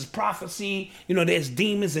 this is prophecy. There's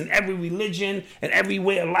demons in every religion and every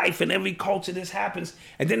way of life and every culture this happens.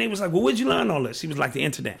 And then they was like, well, where'd you learn all this? He was like, the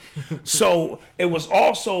internet. So it was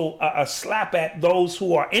also a slap at those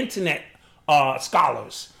who are internet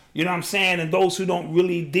scholars. You know what I'm saying? And those who don't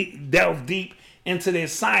really delve deep into their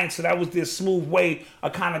science. So that was their smooth way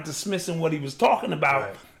of kind of dismissing what he was talking about.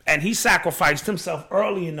 Right. And he sacrificed himself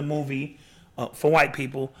early in the movie for white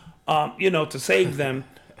people. To save them.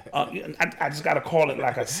 I just got to call it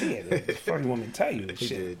like I see it. It's funny when me tell you this shit.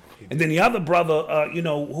 He did. And then the other brother,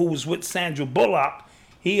 who was with Sandra Bullock,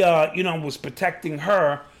 he, was protecting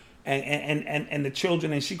her and the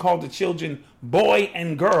children, and she called the children boy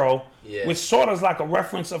and girl, which sort of is like a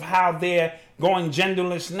reference of how they're going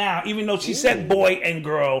genderless now. Even though she said boy and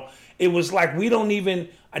girl, it was like we don't even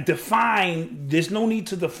define, there's no need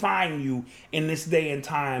to define you in this day and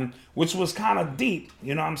time, which was kind of deep,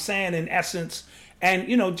 you know what I'm saying, in essence. And,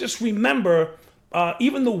 just remember,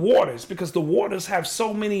 even the waters, because the waters have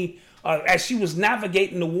so many, as she was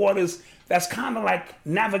navigating the waters, that's kind of like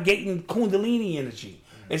navigating Kundalini energy.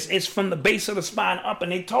 It's from the base of the spine up,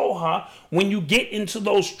 and they told her, when you get into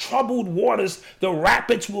those troubled waters, the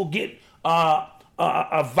rapids will get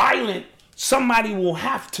violent. Somebody will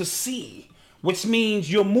have to see, which means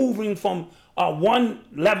you're moving from one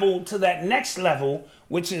level to that next level,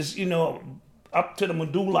 which is, up to the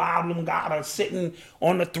medulla oblongata, sitting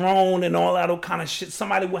on the throne and all that kind of shit.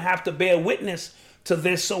 Somebody will have to bear witness to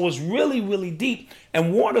this. So it's really, really deep.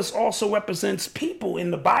 And waters also represents people in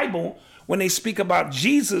the Bible. When they speak about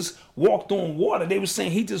Jesus walked on water, they were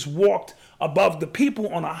saying he just walked above the people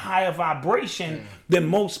on a higher vibration than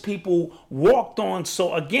most people walked on.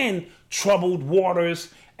 So again, troubled waters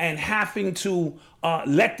and having to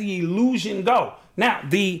let the illusion go. Now,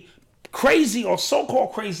 the crazy or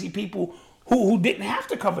so-called crazy people who didn't have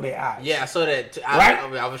to cover their eyes. Yeah, I saw that. Right?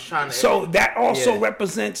 I was trying to... So that also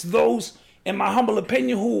represents those, in my humble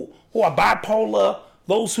opinion, who are bipolar,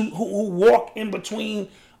 those who walk in between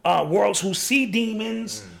worlds, who see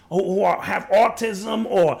demons, who have autism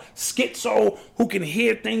or schizo, who can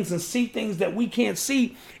hear things and see things that we can't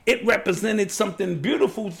see. It represented something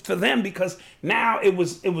beautiful for them, because now it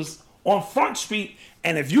was on Front Street,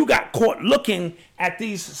 and if you got caught looking at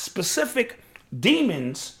these specific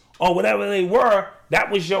demons or whatever they were,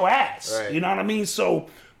 that was your ass. Right. You know what I mean? So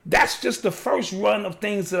that's just the first run of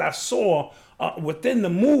things that I saw within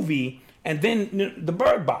the movie. And then the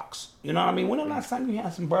Bird Box. You know what I mean? When the last time you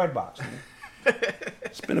had some Bird Box, man?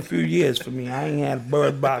 It's been a few years for me. I ain't had a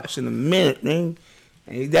Bird Box in a minute, man.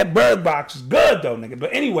 And that Bird Box is good, though, nigga.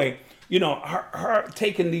 But anyway, her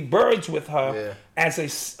taking the birds with her as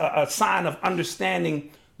a sign of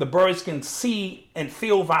understanding the birds can see and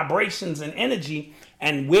feel vibrations and energy.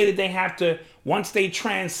 And where did they have to, once they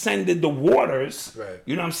transcended the waters,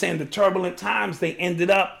 you know what I'm saying, the turbulent times, they ended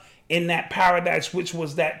up in that paradise, which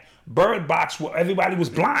was that Bird Box where everybody was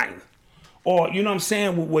blind. Or, you know what I'm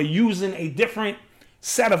saying, we're using a different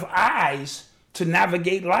set of eyes to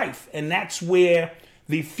navigate life. And that's where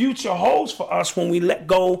the future holds for us when we let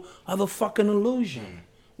go of the fucking illusion.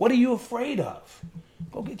 What are you afraid of?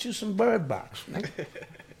 Go get you some Bird Box, man.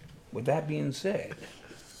 With that being said,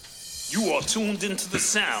 you are tuned into the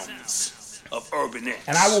sounds of Urban X.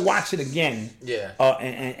 And I will watch it again. Yeah.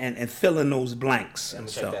 And fill in those blanks. Let me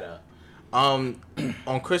check that out.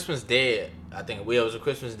 On Christmas Day, I think it was a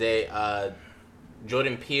Christmas Day,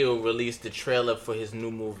 Jordan Peele released the trailer for his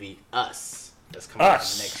new movie, Us. That's coming out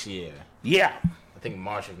next year. Yeah. I think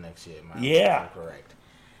March of next year. Yeah. If I'm correct.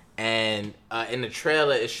 And in the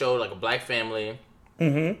trailer, it showed like a black family.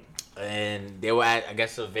 Mm-hmm. And they were at, I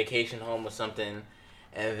guess, a vacation home or something.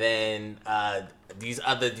 And then these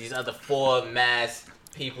other four masked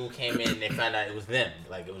people came in and they found out it was them.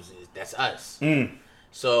 Like, that's us.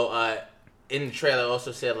 So in the trailer,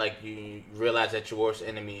 also said, like, you realize that your worst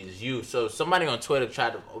enemy is you. So somebody on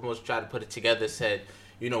Twitter almost tried to put it together, said,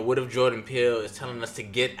 what if Jordan Peele is telling us to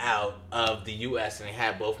get out of the U.S. and they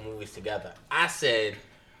had both movies together? I said,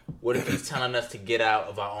 what if he's telling us to get out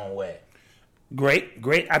of our own way?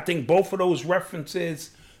 Great. I think both of those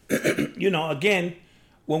references, again,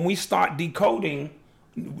 when we start decoding,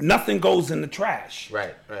 nothing goes in the trash.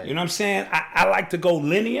 Right. You know what I'm saying? I like to go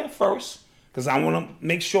linear first, because I want to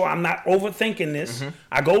make sure I'm not overthinking this.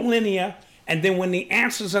 I go linear, and then when the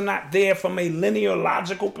answers are not there from a linear,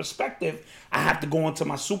 logical perspective, I have to go into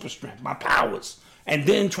my super strength, my powers. and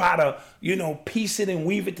then try to, piece it and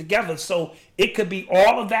weave it together. So it could be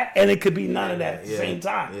all of that and it could be none of that at the same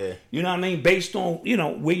time. Yeah. You know what I mean? Based on,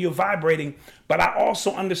 where you're vibrating. But I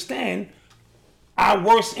also understand our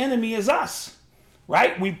worst enemy is us,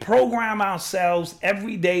 right? We program ourselves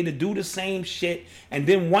every day to do the same shit and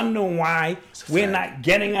then wonder why we're not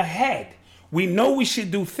getting ahead. We know we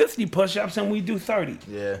should do 50 push-ups and we do 30.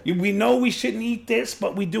 Yeah. We know we shouldn't eat this,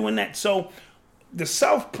 but we're doing that. So the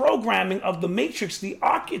self-programming of the matrix, the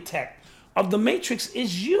architect of the matrix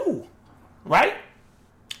is you, right?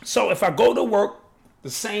 So if I go to work the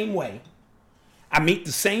same way, I meet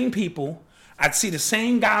the same people, I'd see the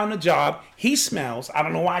same guy on the job, he smells, I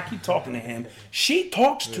don't know why I keep talking to him, she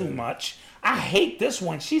talks too much, I hate this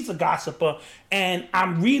one, she's a gossiper, and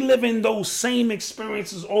I'm reliving those same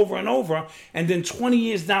experiences over and over, and then 20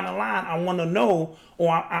 years down the line, I want to know,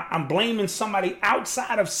 or I'm blaming somebody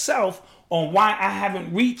outside of self on why I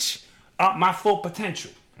haven't reached my full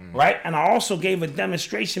potential, right? And I also gave a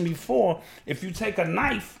demonstration before, if you take a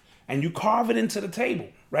knife and you carve it into the table,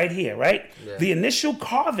 right here, right? Yeah. The initial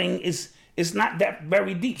carving is not that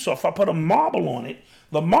very deep, so if I put a marble on it,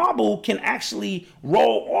 the marble can actually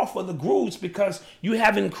roll off of the grooves because you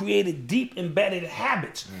haven't created deep embedded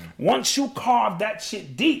habits. Once you carve that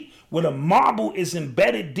shit deep, where the marble is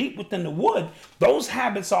embedded deep within the wood, those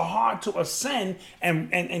habits are hard to ascend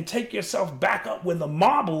and take yourself back up with the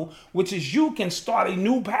marble, which is you can start a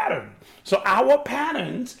new pattern. So our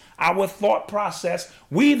patterns, our thought process,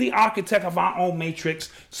 we the architect of our own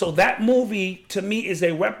matrix. So that movie to me is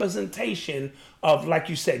a representation of, like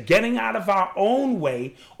you said, getting out of our own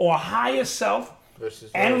way, or higher self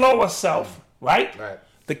and lower self, right?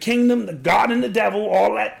 The kingdom, the God and the devil,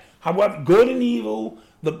 all that, however, good and evil,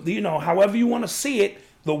 however you want to see it,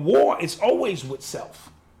 the war is always with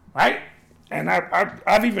self, right? And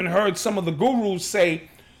I've even heard some of the gurus say,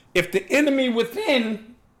 if the enemy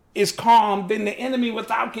within is calm, then the enemy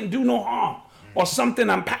without can do no harm, or something.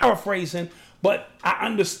 I'm paraphrasing, but I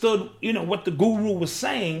understood, what the guru was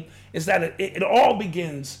saying is that it all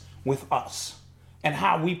begins with us and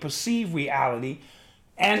how we perceive reality.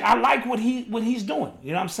 And I like what he's doing.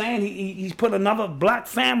 You know what I'm saying? He's put another black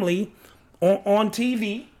family on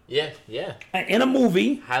TV. Yeah. In a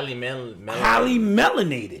movie. Highly melanated. Highly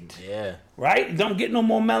melanated. Yeah. Right? Don't get no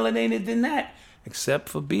more melanated than that, except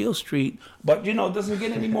for Beale Street. But, it doesn't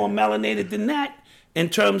get any more melanated than that in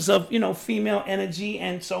terms of, female energy.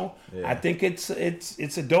 And so I think it's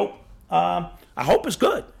a dope. I hope it's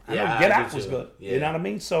good. I know Get Out was good. Yeah. You know what I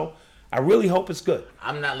mean? So I really hope it's good.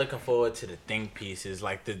 I'm not looking forward to the think pieces,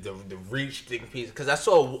 like the reach think piece, because I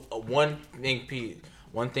saw one think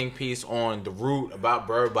piece on The Root about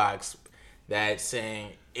Bird Box that's saying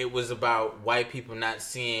it was about white people not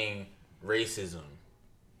seeing racism.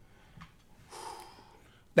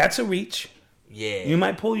 That's a reach. Yeah. You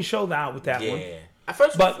might pull your shoulder out with that one. Yeah.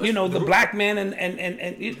 The black man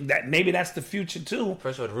and that maybe that's the future too.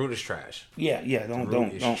 First of all, The Root is trash. Yeah,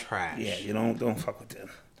 don't trash. Yeah, don't fuck with them.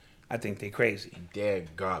 I think they're crazy. They're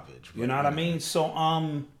garbage. You know what I mean? So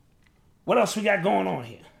what else we got going on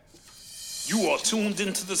here? You are tuned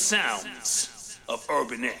into the sounds of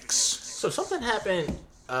Urban X. So something happened.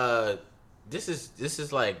 This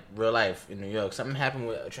is like real life in New York. Something happened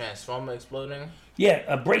with a transformer exploding.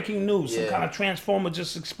 Yeah, breaking news. Some kind of transformer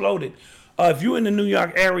just exploded. If you're in the New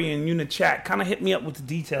York area and you're in the chat, kind of hit me up with the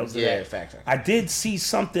details of that. Yeah, fact. I did see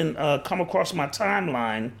something come across my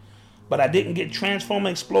timeline, but I didn't get transformer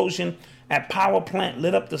explosion at power plant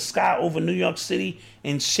lit up the sky over New York City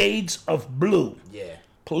in shades of blue. Yeah.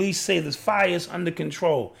 Police say this fire is under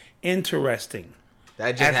control. Interesting.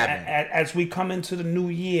 That just happened. As we come into the new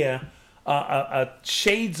year,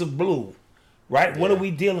 shades of blue, right? Yeah. What are we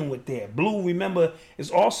dealing with there? Blue, remember, is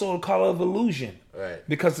also a color of illusion. Right.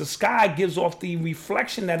 Because the sky gives off the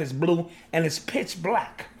reflection that is blue and it's pitch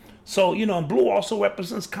black. So, blue also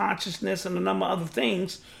represents consciousness and a number of other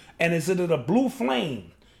things. And is it a blue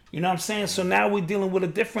flame? You know what I'm saying? So now we're dealing with a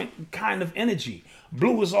different kind of energy.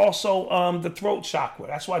 Blue is also the throat chakra.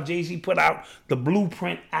 That's why Jay-Z put out the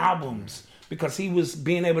Blueprint albums, because he was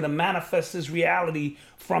being able to manifest his reality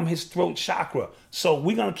from his throat chakra. So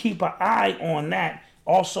we're going to keep an eye on that.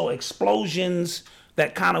 Also explosions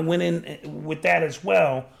that kind of went in with that as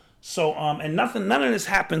well. So, and none of this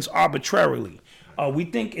happens arbitrarily. We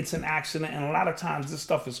think it's an accident, and a lot of times this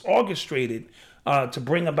stuff is orchestrated to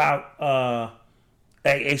bring about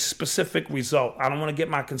a specific result. I don't want to get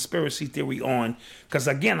my conspiracy theory on, because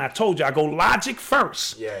again, I told you, I go logic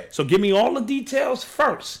first. Yeah. So give me all the details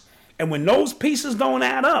first. And when those pieces don't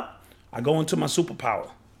add up, I go into my superpower.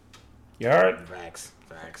 You heard? Facts.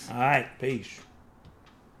 All right, peace.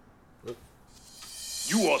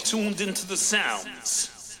 You are tuned into the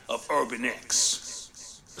sounds of Urban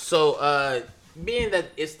X. So, being that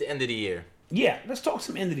it's the end of the year, Yeah, let's talk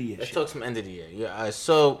some end of the year. let's shit. talk some end of the year. Yeah.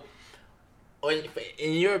 So,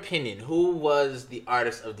 in your opinion, who was the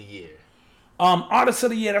artist of the year? Artist of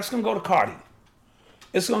the year, that's gonna go to Cardi.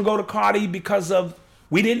 It's gonna go to Cardi because of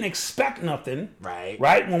we didn't expect nothing. Right.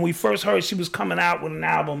 Right? When we first heard she was coming out with an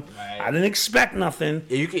album, Right. I didn't expect nothing.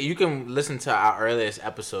 Yeah, you can listen to our earliest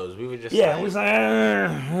episodes. We were just Yeah, like, it was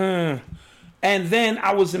like, and then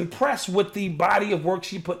I was impressed with the body of work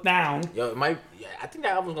she put down. yo, it might. Yeah, I think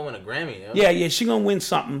that album's gonna win a Grammy. Yo. Yeah, she gonna win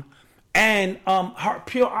something, and her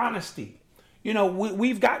pure honesty. You know,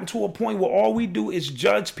 we've gotten to a point where all we do is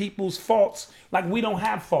judge people's faults like we don't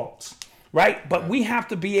have faults, right? But we have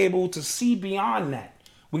to be able to see beyond that.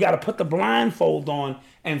 We got to put the blindfold on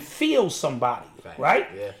and feel somebody, right?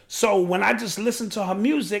 Yeah. So when I just listened to her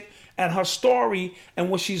music and her story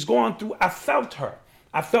and what she's going through, I felt her.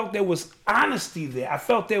 I felt there was honesty there. I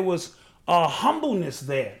felt there was humbleness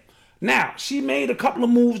there. Now, she made a couple of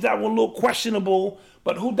moves that were a little questionable,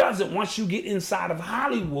 but who doesn't once you get inside of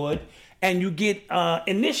Hollywood and you get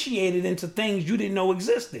initiated into things you didn't know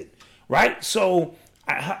existed, right? So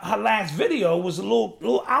her last video was a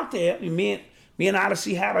little out there. Me and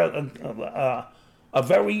Odyssey had a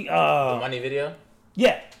very Money video.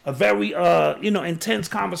 a very intense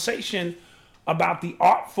conversation about the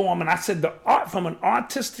art form, and I said the art from an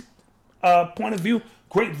artistic point of view,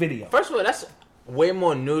 great video. First of all, that's way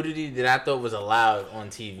more nudity than I thought was allowed on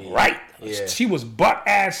TV. Right? Yeah. She was butt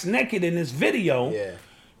ass naked in this video. Yeah.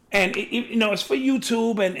 And it's for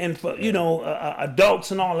YouTube and for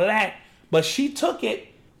adults and all of that. But she took it.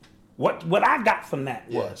 What I got from that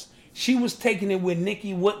was she was taking it where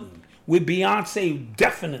Nicki wouldn't, where Beyonce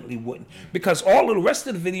definitely wouldn't, because all of the rest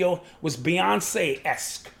of the video was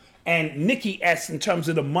Beyonce-esque and Nicki-esque in terms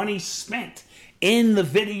of the money spent in the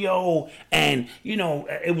video, and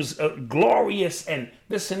it was glorious and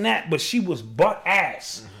this and that. But she was butt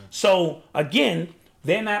ass. So again,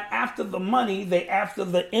 they're not after the money, they're after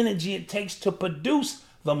the energy it takes to produce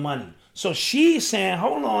the money. So she's saying,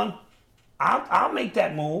 hold on, I'll make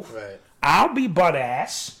that move. Right. I'll be butt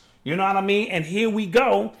ass. You know what I mean? And here we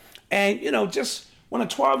go. And, just when a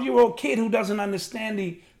 12-year-old kid who doesn't understand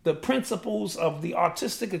the principles of the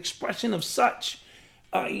artistic expression of such,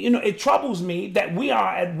 it troubles me that we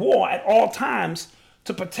are at war at all times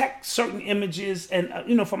to protect certain images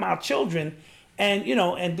and, from our children. And,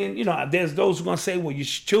 and then, there's those who are going to say, well, your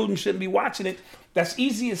children shouldn't be watching it. That's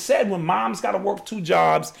easier said when mom's got to work 2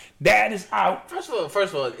 jobs, dad is out. First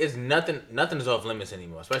of all, it's nothing is off limits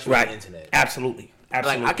anymore, especially on the internet. Absolutely.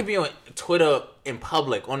 Like, I could be on Twitter in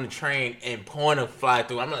public on the train and porn will fly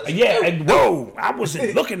through. I'm like, yeah, and whoa, I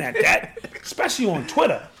wasn't looking at that, especially on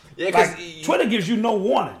Twitter. Yeah, 'cause Twitter gives you no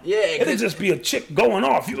warning. Yeah, it'll just be a chick going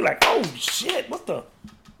off. You're like, oh shit, what the?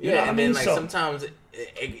 You know what I mean? Then like sometimes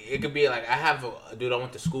it could be like I have a dude I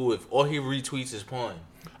went to school with, all he retweets is porn.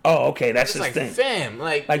 Oh, okay, that's It's his like, thing. fam,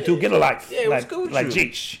 like dude, get a life. Yeah, what's good with like you?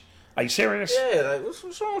 Jeech. Are you serious? Yeah, like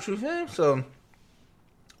what's wrong with you, fam? So,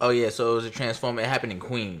 so it was a transformer. It happened in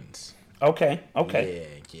Queens. Okay. Yeah.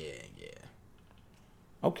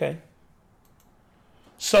 Okay.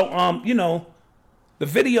 So, the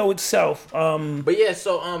video itself, But yeah,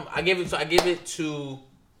 so I give it to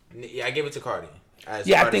Cardi. I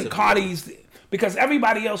think Cardi's, because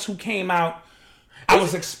everybody else who came out, I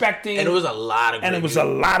was expecting, and it was a lot of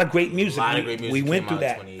great music. A lot of great music. We went came through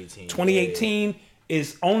out that. in 2018. 2018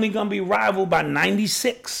 is only gonna be rivaled by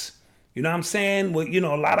 96. You know what I'm saying? Well,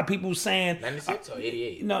 a lot of people saying 96 or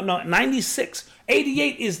 88. No, 96.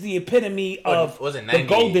 88 is the epitome of was it the 98?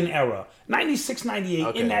 golden era. 96, 98,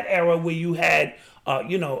 Okay. in that era where you had,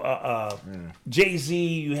 Jay-Z,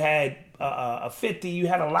 you had 50, you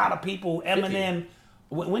had a lot of people, Eminem.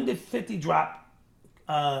 When did 50 drop?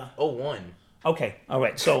 01. Okay, all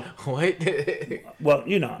right. So, What? well,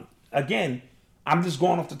 again, I'm just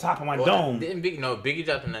going off the top of my dome. Didn't Biggie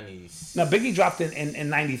dropped in 90. Now, Biggie dropped in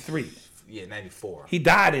 93. Yeah, 94. He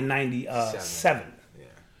died in 97. Yeah.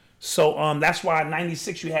 So that's why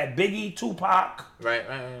 96 you had Biggie, Tupac, Right.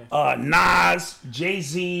 Nas,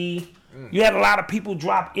 Jay-Z. You had a lot of people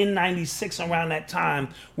drop in 96 around that time,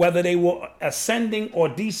 whether they were ascending or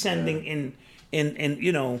descending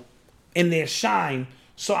in their shine.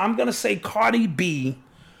 So I'm gonna say Cardi B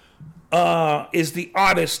is the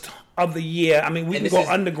artist of the year. I mean, we can go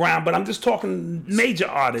underground, but I'm just talking major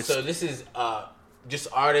artists. So this is just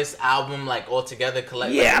artist album like all together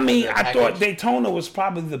collect. Yeah, like, I mean, a I package? thought Daytona was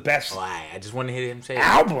probably the best I just want to hear him say it.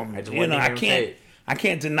 album. I just want to hear him say it. I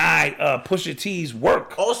can't deny Pusha T's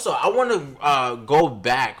work. Also, I want to go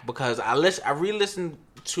back because I re-listened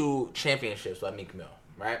to Championships by Meek Mill,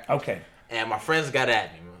 right? Okay. And my friends got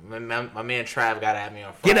at me. My man Trav got at me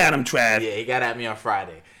on Friday. Get at him, Trav. Yeah, he got at me on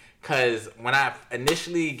Friday. Because when I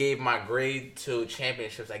initially gave my grade to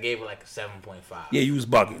Championships, I gave it like a 7.5. Yeah, you was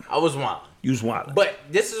bugging. I was wild. You was wild. But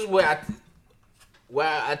this is where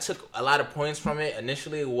I took a lot of points from it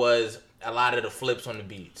initially was a lot of the flips on the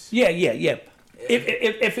beats. Yeah.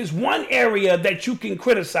 If it's one area that you can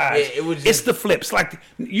criticize, it's the flips. Like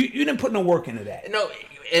you didn't put no work into that. No,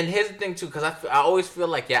 and here's the thing too, because I always feel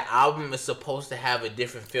like your album is supposed to have a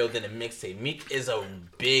different feel than a mixtape. Meek is a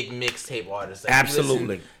big mixtape artist. Like,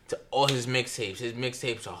 Absolutely. To all his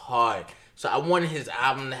mixtapes are hard. So I wanted his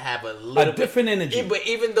album to have a little different energy. But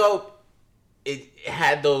even though it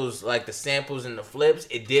had those like the samples and the flips,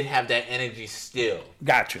 it did have that energy still.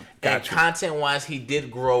 Got you. And content wise, he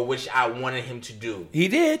did grow, which I wanted him to do. He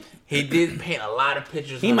did. He did paint a lot of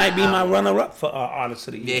pictures. He might be my runner-up for Artist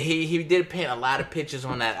of the Year. Yeah, he did paint a lot of pictures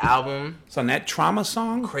on that album. So on that Trauma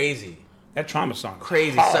song, Crazy. That Trauma song,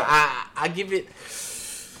 crazy. hard. So I give it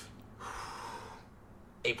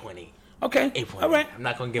 8.8. Okay. 8.8. All right. I'm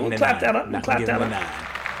not gonna give We'll it a clap 9. that up. I'm We'll not gonna clap give that it a up. 9.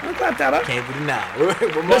 We'll clap that up. Can't do the 9.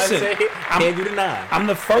 What Listen, say? Can't do the 9. I'm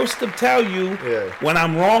the first to tell you when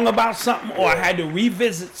I'm wrong about something or I had to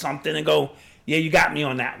revisit something and go, yeah, you got me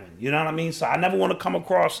on that one. You know what I mean? So I never want to come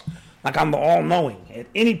across like I'm the all-knowing at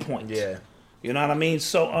any point. Yeah. You know what I mean?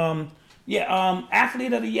 So,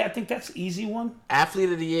 Athlete of the Year, I think that's an easy one.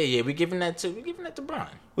 Athlete of the Year, yeah. We're giving that to Bron.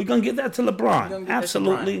 We're going to give that to LeBron.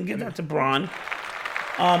 Absolutely. Give that to Bron.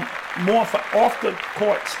 More for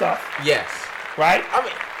off-the-court stuff. Yes. Right?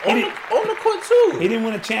 I mean, on the court, too. He didn't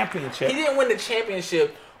win a championship. He didn't win the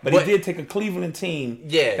championship. But he did take a Cleveland team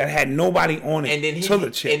that had nobody on it and then to the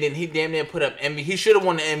chip. And then he damn near put up MVP. He should have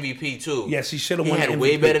won the MVP, too. Yes, he should have won the MVP. He had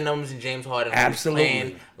way better numbers than James Harden. Absolutely. He was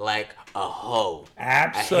playing like a hoe.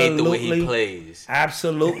 Absolutely. I hate the way he plays.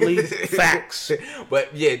 Absolutely. Facts.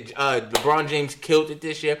 But, yeah, LeBron James killed it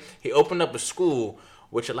this year. He opened up a school,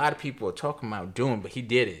 which a lot of people are talking about doing, but he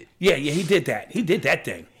did it. Yeah, he did that. He did that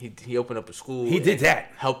thing. He opened up a school. He did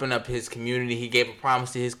that. Helping up his community. He gave a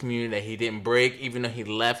promise to his community that he didn't break. Even though he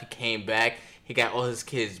left, he came back. He got all his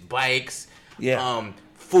kids bikes. Yeah.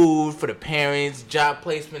 Food for the parents, job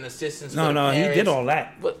placement assistance for the parents. No, he did all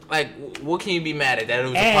that. But, what can you be mad at? That it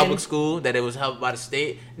was a public school? That it was helped by the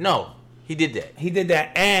state? No, he did that. He did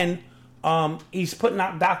that. And he's putting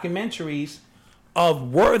out documentaries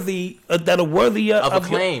that are worthy of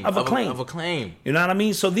acclaim. Of acclaim. You know what I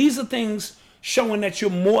mean? So these are things showing that you're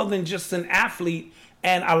more than just an athlete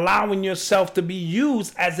and allowing yourself to be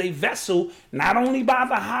used as a vessel, not only by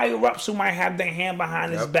the higher ups who might have their hand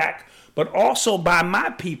behind his back, but also by my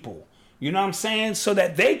people. You know what I'm saying? So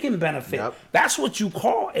that they can benefit. Yep. That's what you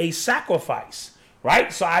call a sacrifice,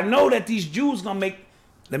 right? So I know that these Jews gonna make.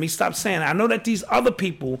 Let me stop saying that. I know that these other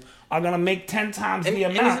people are going to make 10 times the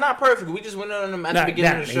amount. And he's not perfect. We just went on him at the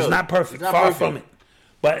beginning of the show. He's not perfect. Far from it.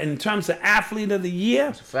 But in terms of Athlete of the Year,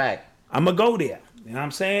 it's a fact. I'm going to go there. You know what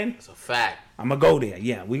I'm saying? It's a fact. I'm going to go there.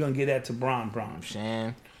 Yeah, we're going to get that to Bron. I'm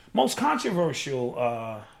saying. Most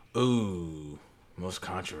controversial. Most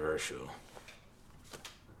controversial.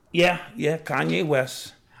 Yeah, Kanye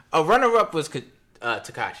West. A runner-up was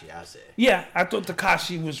Tekashi, I'll say. Yeah, I thought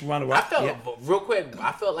Tekashi was runner-up. Real quick,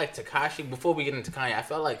 I felt like Tekashi, before we get into Kanye, I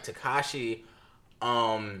felt like Tekashi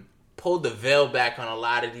pulled the veil back on a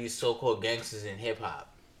lot of these so-called gangsters in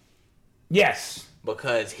hip-hop. Yes.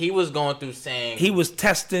 Because he was going through saying... He was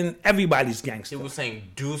testing everybody's gangster. He was saying,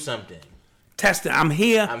 do something. Testing. I'm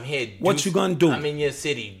here. What you gonna do? I'm in your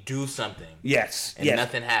city. Do something. Yes. And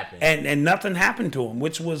nothing happened. And nothing happened to him,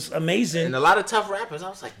 which was amazing. And a lot of tough rappers. I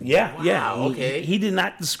was like, wow, okay. He did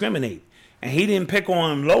not discriminate, and he didn't pick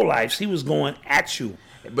on lowlifes. He was going at you.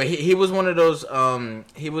 But he was one of those.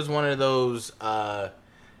 He was one of those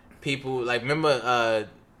people. Like, remember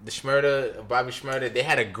the Shmurda, Bobby Shmurda? They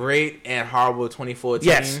had a great and horrible 2014.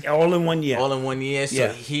 Yes, all in 1 year. All in 1 year. So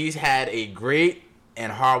he's had a great and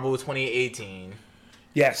horrible 2018.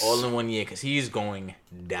 Yes. All in 1 year, because he's going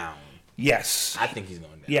down. Yes. I think he's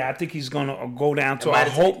going down. Yeah, I think he's going to go down to, I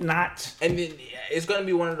hope not. And then it's going to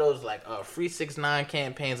be one of those, like, Free 6ix9ine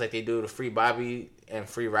campaigns like they do the Free Bobby and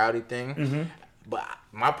Free Rowdy thing. Mm-hmm. But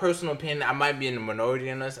my personal opinion, I might be in the minority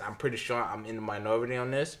on this. I'm pretty sure I'm in the minority on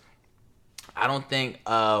this. I don't think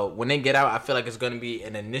when they get out, I feel like it's going to be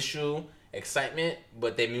an initial excitement,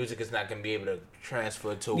 but their music is not going to be able to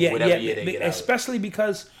transfer to whatever year they get out. Especially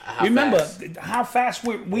because remember how fast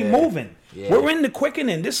we're moving. Yeah. We're in the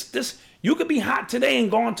quickening. This you could be hot today and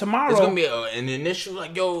gone tomorrow. It's gonna be an initial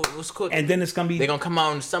like, yo, what's cool? And then it's gonna be they're gonna come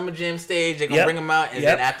out on the Summer Jam stage. They're gonna bring them out, and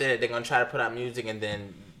then after that, they're gonna try to put out music, and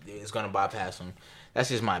then it's gonna bypass them. That's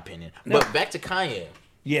just my opinion. But back to Kanye.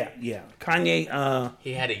 Yeah. Kanye.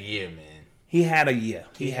 He had a year, man. He had a year.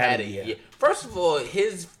 He had a year. First of all,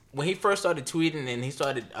 when he first started tweeting and he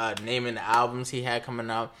started naming the albums he had coming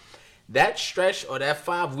out, that stretch or that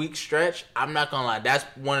 5-week stretch, I'm not gonna lie, that's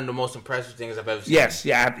one of the most impressive things I've ever seen. Yes,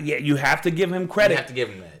 yeah. You have to give him credit. You have to give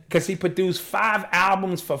him that because he produced 5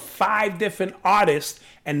 albums for 5 different artists,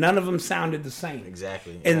 and none of them sounded the same.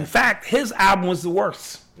 Exactly. In fact, his album was the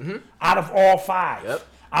worst out of all 5. Yep.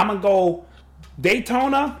 I'm gonna go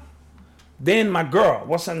Daytona, then my girl.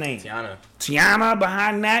 What's her name? Tiana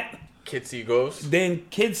behind that. Kids See Ghosts. Then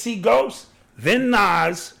Kids See Ghosts. Then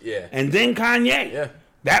Nas. Yeah. And then Kanye. Yeah.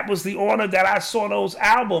 That was the order that I saw those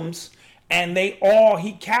albums, and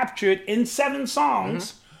he captured in 7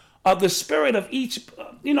 songs of the spirit of each,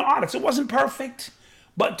 artist. It wasn't perfect,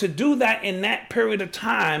 but to do that in that period of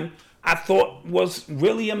time, I thought was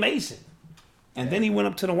really amazing. And then he went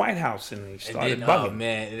up to the White House and he started bugging. Oh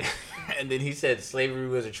man! And then he said slavery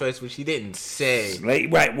was a choice, which he didn't say.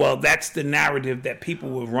 Right. Well, that's the narrative that people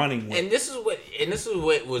were running with. And this is what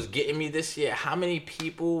was getting me this year. How many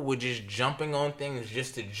people were just jumping on things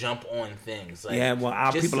just to jump on things? Like, yeah, well,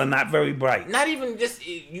 our people are not very bright. Not even just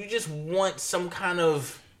you just want some kind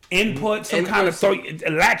of input, kind of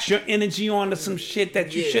latch your energy onto some shit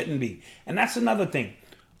that you shouldn't be. And that's another thing.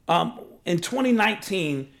 In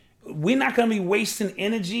 2019. We're not going to be wasting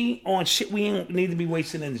energy on shit we ain't need to be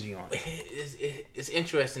wasting energy on. It's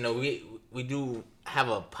interesting, though. We do have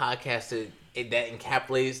a podcast that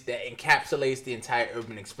encapsulates the entire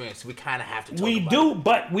urban experience. So we kind of have to talk about it.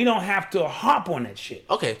 But we don't have to hop on that shit.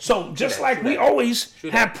 Okay. So just like we always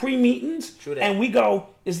have pre-meetings, and we go,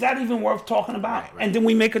 is that even worth talking about? Right. And then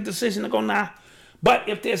we make a decision to go, nah. But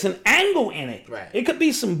if there's an angle in it, it could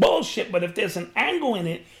be some bullshit, but if there's an angle in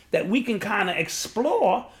it that we can kind of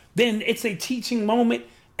explore, then it's a teaching moment.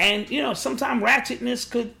 And, sometimes ratchetness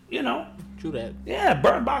could, True that. Yeah,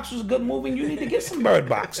 Bird Box was a good movie, and you need to get some Bird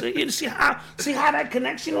Box. You see how that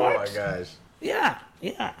connection works? Oh, my gosh. Yeah.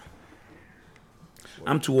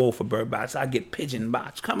 I'm too old for Bird Box. I get Pigeon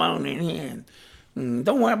Box. Come on in here.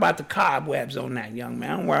 Don't worry about the cobwebs on that, young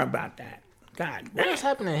man. Don't worry about that. God damn. What's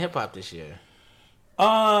happening in hip-hop this year?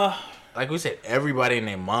 Like we said, everybody and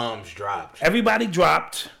their moms dropped. Everybody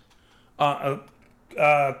dropped.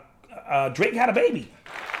 Drake had a baby.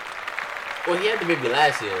 Well, he had the baby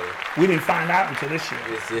last year. We didn't find out until this year.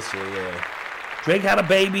 This year, yeah. Drake had a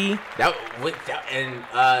baby.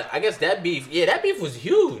 I guess that beef. Yeah, that beef was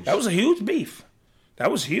huge. That was a huge beef. That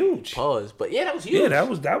was huge. Pause. But yeah, that was huge. Yeah,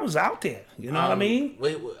 that was out there. You know what I mean?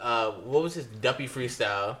 Wait, what was his Duppy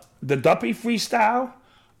freestyle? The Duppy freestyle.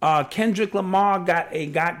 Kendrick Lamar got a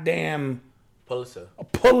goddamn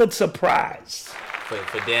Pulitzer Prize.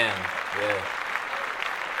 For damn, yeah.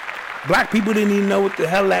 Black people didn't even know what the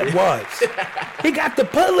hell that was. He got the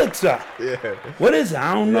Pulitzer. Yeah. What is it?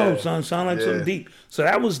 I don't know, son. Sound like something deep. So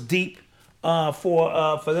that was deep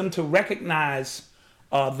for them to recognize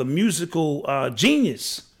the musical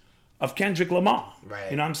genius of Kendrick Lamar. Right.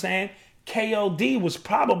 You know what I'm saying? K.O.D. was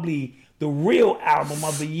probably the real album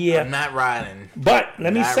of the year. I'm not riding. But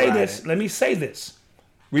let me say this.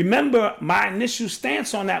 Remember, my initial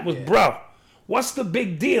stance on that was, bro, what's the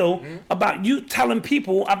big deal about you telling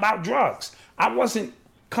people about drugs? I wasn't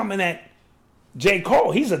coming at J.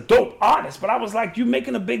 Cole. He's a dope artist, but I was like, you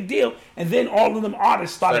making a big deal, and then all of them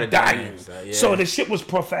artists started dying. So the shit was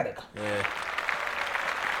prophetic.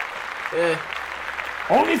 Yeah.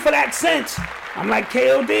 Only for that sense, I'm like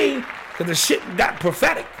KOD, because the shit got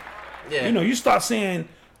prophetic. Yeah. You start saying,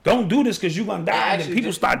 don't do this because you're going to die, and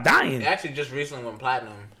people start dying. It actually just recently went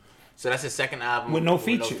platinum. So that's his second album with no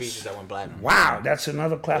features. With no features that went platinum. Wow, that's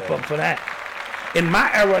another clap up for that. In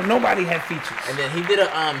my era, nobody had features. And then he did a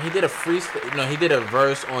freestyle. He did a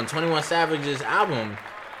verse on 21 Savage's album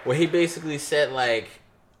where he basically said like,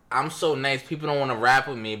 "I'm so nice, people don't want to rap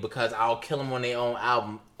with me because I'll kill them on their own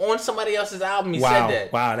album." On somebody else's album, he said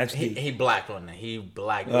that. Wow, that's deep. He blacked on that. He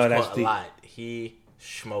blacked. It was that's called deep. A Lot. He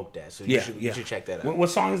smoked that. So you should check that out. What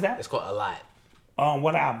song is that? It's called A Lot.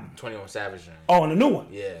 What album? 21 Savage. Oh, the new one?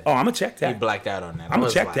 Yeah. Oh, I'm going to check that. He blacked out on that. I'm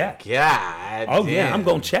going to check that. God Oh, damn. Yeah, I'm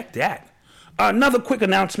going to check that. Another quick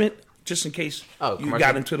announcement, just in case you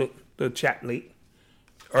got into the chat late.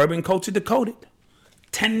 Urban Culture Decoded.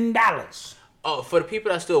 $10. Oh, for the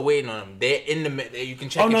people that's still waiting on them, they're in the mail. You can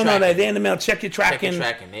check. They're in the mail. Check your tracking.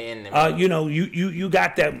 They're in the mail. You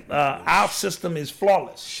got that. Our system is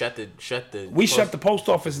flawless. We shut the post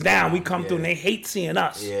office down. We come through and they hate seeing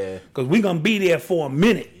us. Yeah. Because we're gonna be there for a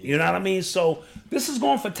minute. You know what I mean? So this is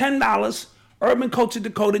going for $10. Urban Culture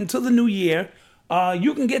Decoded until the new year.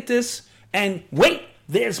 You can get this and wait.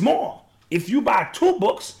 There's more. If you buy 2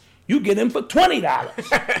 books, you get them for $20.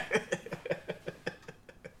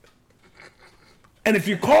 And if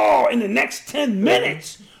you call in the next 10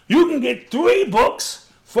 minutes, you can get 3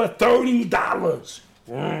 books for $30.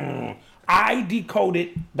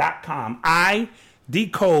 idecodeit.com.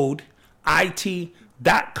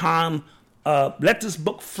 idecodeit.com. Let this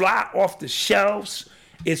book fly off the shelves.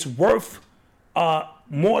 It's worth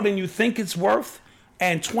more than you think it's worth.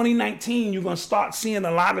 And 2019, you're going to start seeing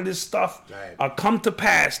a lot of this stuff come to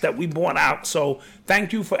pass that we brought out. So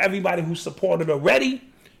thank you for everybody who supported already.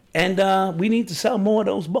 And we need to sell more of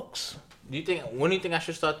those books. When do you think I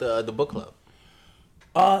should start the book club?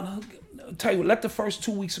 Tell you what, let the first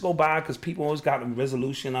 2 weeks go by because people always got a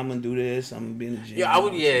resolution. I'm going to do this. I'm going to be in the gym. Yeah, I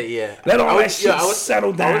would. Yeah. Let all that shit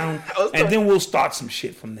settle down. And then we'll start some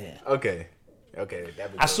shit from there. Okay.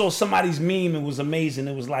 I saw somebody's meme. It was amazing.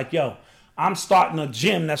 It was like, yo, I'm starting a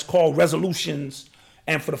gym that's called Resolutions,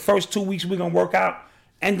 and for the first 2 weeks we're gonna work out,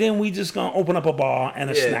 and then we just gonna open up a bar and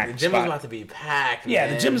a snack the gym spot. is about to be packed. Yeah,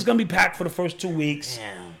 man. the gym is gonna be packed for the first 2 weeks.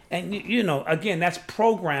 Damn. And you know, again, that's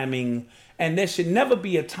programming, and there should never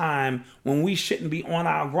be a time when we shouldn't be on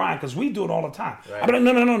our grind because we do it all the time. Right. I'd be like,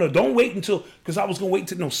 no, don't wait until because I was gonna wait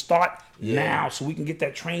to start now so we can get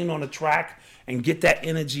that train on the track and get that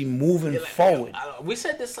energy moving forward. We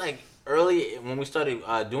said this like early when we started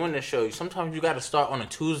doing this show. Sometimes you got to start on a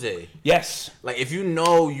Tuesday. Yes. Like if you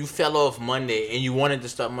know you fell off Monday and you wanted to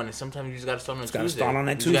start Monday, sometimes you just got to start on a Tuesday. Got to start on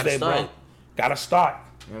that You Tuesday, bro. Got to start.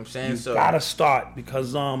 You know what I'm saying? You gotta start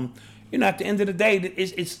because you know, at the end of the day,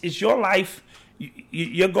 it's your life.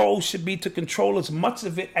 Your goal should be to control as much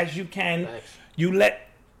of it as you can. Nice. You let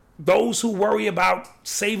those who worry about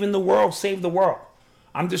saving the world save the world.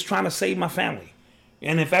 I'm just trying to save my family.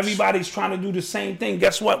 And if everybody's trying to do the same thing,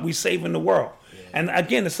 guess what? We saving the world. Yeah. And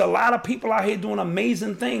again, it's a lot of people out here doing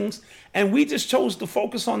amazing things, and we just chose to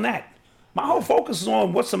focus on that. My whole focus is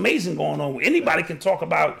on what's amazing going on. Anybody can talk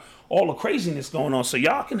about all the craziness going on, so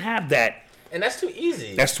y'all can have that. And that's too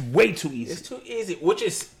easy. That's way too easy. It's too easy, which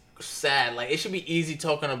is sad. Like it should be easy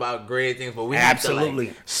talking about great things, but we have to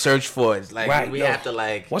like search for it. Like we have to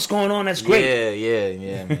like what's going on that's great.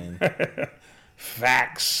 Yeah, man.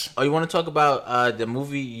 Facts. Oh, you want to talk about the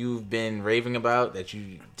movie you've been raving about that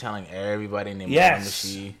you telling everybody named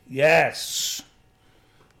Yes.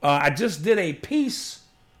 I just did a piece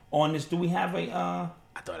on this. Do we have a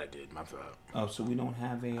I thought I did. My fault. Oh, so we don't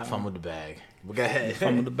have a I fumbled the bag. But go ahead.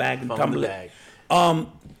 Fumbled the bag and tumbled it.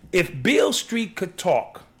 If Beale Street could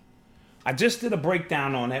talk, I just did a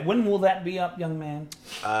breakdown on that. When will that be up, young man?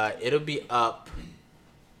 It'll be up.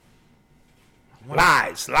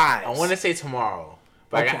 Lies. I want to say tomorrow,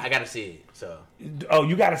 but Okay. I got to see it. So. Oh,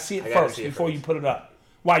 you got to see it first before you put it up.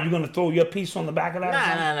 Why, you going to throw your piece on the back of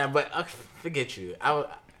that? Nah. But forget you.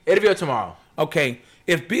 It'll be up tomorrow. Okay.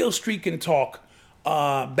 If Beale Street can talk,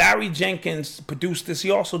 Barry Jenkins produced this.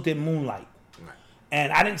 He also did Moonlight.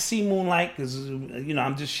 And I didn't see Moonlight because, you know,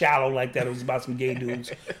 I'm just shallow like that. It was about some gay dudes.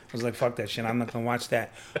 I was like, fuck that shit. I'm not going to watch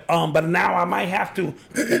that. But now I might have to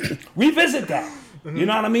revisit that. You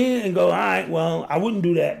know what I mean? And go, all right, well, I wouldn't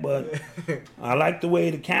do that, but I like the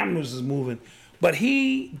way the cameras is moving. But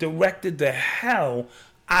he directed the hell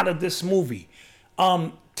out of this movie.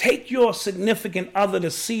 Take your significant other to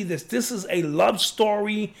see this. This is a love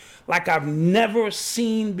story like I've never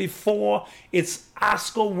seen before. It's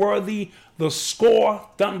Oscar worthy. The score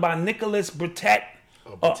done by Nicholas Britell.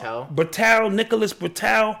 Nicholas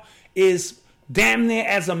Britell is damn near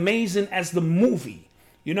as amazing as the movie.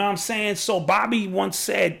 You know what I'm saying? So Bobby once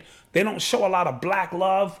said they don't show a lot of black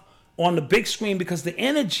love on the big screen because the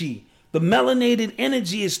energy, the melanated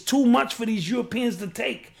energy is too much for these Europeans to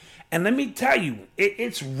take. And let me tell you,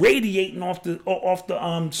 it's radiating off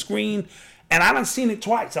the screen. And I done seen it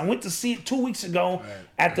twice. I went to see it 2 weeks ago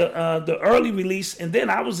at the early release, and then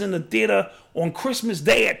I was in the theater on Christmas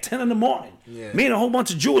Day at 10 in the morning. Yeah. Me and a whole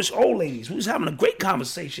bunch of Jewish old ladies. We was having a great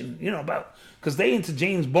conversation, you know, about because they into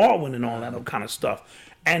James Baldwin and all that kind of stuff.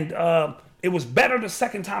 And it was better the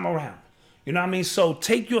second time around. You know what I mean? So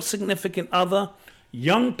take your significant other.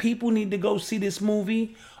 Young people need to go see this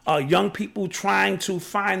movie. Young people trying to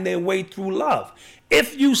find their way through love.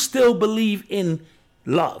 If you still believe in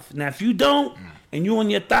love. Now, if you don't, and you on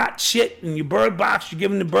your thought shit and your bird box, you're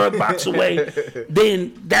giving the bird box away,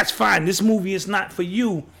 then that's fine. This movie is not for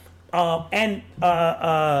you. And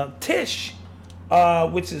Tish,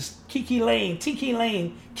 which is Kiki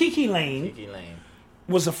Lane,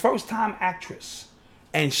 was a first-time actress.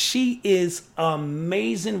 And she is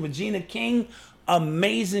amazing. Regina King,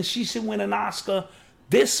 amazing. She should win an Oscar.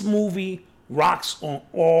 This movie rocks on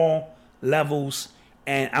all levels.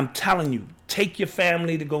 And I'm telling you, take your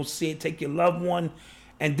family to go see it. Take your loved one.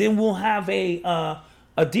 And then we'll have a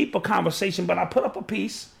deeper conversation. But I put up a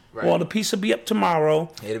piece Right. Well, the piece will be up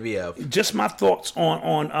tomorrow. It'll be up. Just my thoughts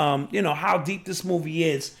on you know, how deep this movie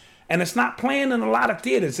is, and it's not playing in a lot of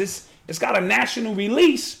theaters. It's got a national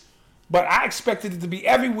release, but I expected it to be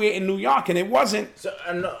everywhere in New York, and it wasn't. So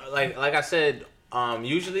like I said,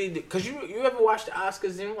 usually because you ever watch the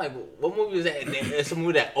Oscars? You know, like what movie is that? It's a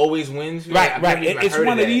movie that always wins. Right. It's one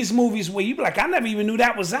of that. these movies where you be like, I never even knew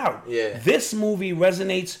that was out. Yeah. This movie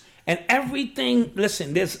resonates, and everything.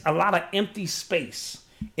 Listen, there's a lot of empty space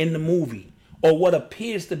in the movie, or what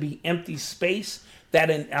appears to be empty space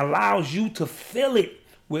that allows you to fill it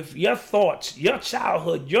with your thoughts, your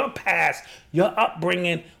childhood, your past, your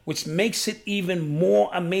upbringing, which makes it even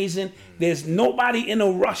more amazing. There's nobody in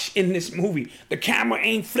a rush in this movie. The camera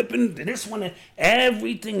ain't flipping to this one.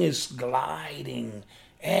 Everything is gliding.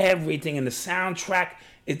 Everything. And the soundtrack,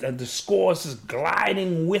 the scores is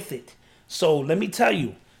gliding with it. So let me tell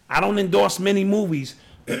you, I don't endorse many movies.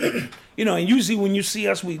 You know, and usually when you see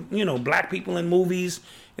us, black people in movies,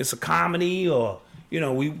 it's a comedy or,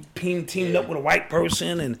 we teamed up with a white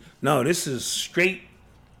person. And no, this is straight.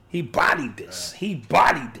 He bodied this. He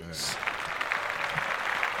bodied this.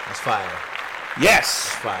 That's fire. Yes.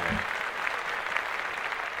 Fire.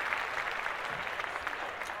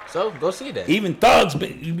 So go see that. Even thugs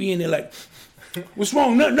be in there like, what's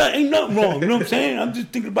wrong? Nothing, ain't nothing wrong. You know what I'm saying? I'm just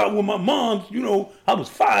thinking about when my mom, I was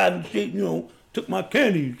 5 and shit, took my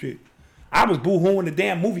candy and shit. I was boo-hooing when the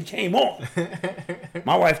damn movie came on.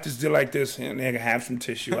 My wife just did like this, and they have some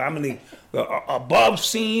tissue. I mean, the above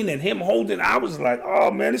scene and him holding, I was like, oh,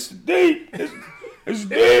 man, this is deep. This is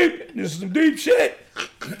deep. This is some deep shit.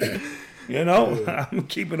 I'm going to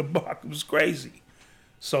keep it a buck. It was crazy.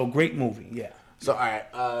 So, great movie, yeah. So, all right,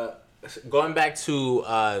 going back to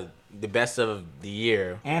the best of the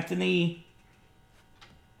year. Anthony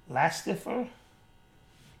Lasseter?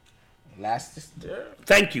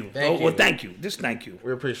 Thank you. Thank you. Just thank you.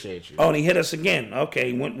 We appreciate you. Oh, and he hit us again.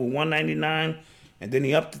 Okay, he went with $199, and then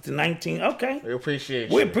he upped it to $19. Okay. We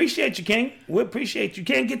appreciate you. We appreciate you, King. We appreciate you.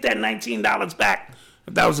 Can't get that $19 back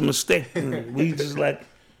if that was a mistake. We just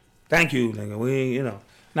thank you,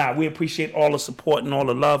 nigga. We appreciate all the support and all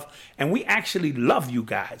the love, and we actually love you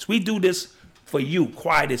guys. We do this for you,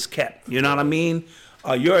 quiet as kept. You know what I mean?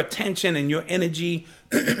 Your attention and your energy,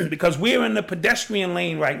 because we're in the pedestrian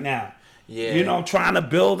lane right now. Yeah. Trying to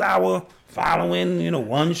build our following,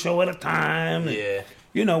 one show at a time. Yeah.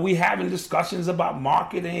 And, we having discussions about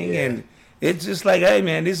marketing, and it's just like, hey,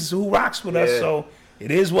 man, this is who rocks with us. So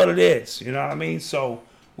it is what it is. You know what I mean? So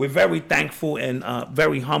we're very thankful and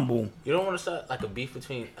very humble. You don't want to start like a beef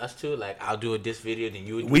between us two? Like, I'll do this video, then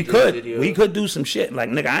you would do we this could. video? We could do some shit. Like,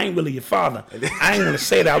 nigga, I ain't really your father. I ain't going to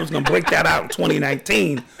say that. I was going to break that out in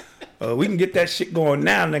 2019. We can get that shit going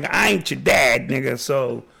now, nigga. I ain't your dad, nigga.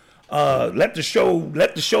 So let the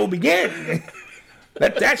show begin.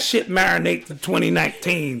 Let that shit marinate to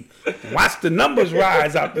 2019. Watch the numbers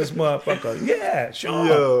rise out this motherfucker. Yeah,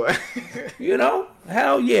 sure. Yo.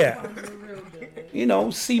 Hell yeah.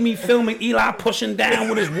 See me filming Eli pushing down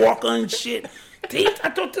with his walker and shit. I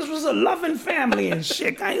thought this was a loving family and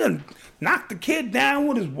shit. I done knocked the kid down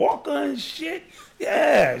with his walker and shit.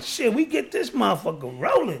 Yeah, shit, we get this motherfucker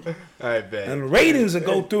rolling. I bet. And the ratings will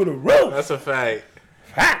go through the roof. That's a fact.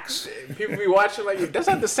 Facts. People be watching like, that's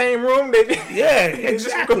not the same room. Yeah,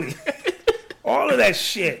 exactly. All of that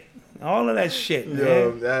shit.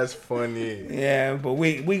 Yo, that's funny. Yeah, but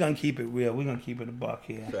we gonna keep it real. We gonna keep it a buck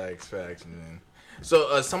here. Facts, man.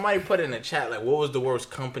 So somebody put in the chat, like, what was the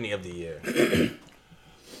worst company of the year?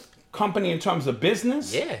 Company in terms of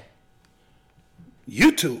business? Yeah.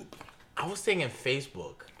 YouTube. I was thinking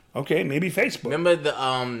Facebook. Okay, maybe Facebook. Remember the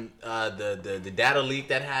data leak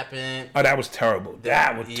that happened? Oh, that was terrible.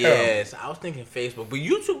 That was terrible. Yes, I was thinking Facebook, but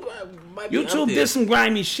YouTube might be YouTube did some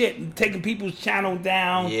grimy shit, taking people's channel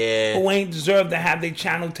down. Yeah. Who ain't deserve to have their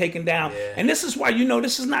channel taken down. Yeah. And this is why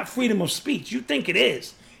this is not freedom of speech. You think it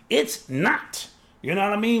is. It's not. You know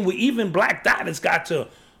what I mean? Even Black Dot has got to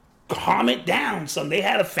calm it down. They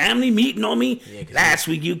had a family meeting on me last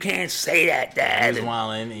week. You can't say that, Dad. He's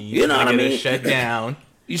wilding, and you know what I mean? Shut down.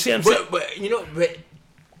 You see what I'm saying?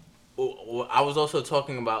 But I was also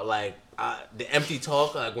talking about like the empty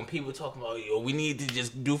talk, like when people talk about we need to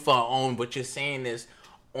just do for our own, but you're saying this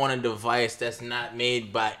on a device that's not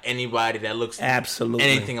made by anybody that looks absolutely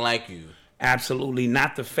anything like you. Absolutely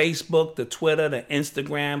not. The Facebook, the Twitter, the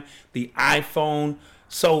Instagram, the iPhone.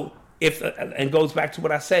 So and goes back to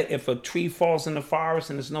what I said, if a tree falls in the forest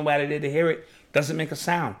and there's nobody there to hear it, doesn't make a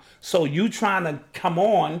sound. So you trying to come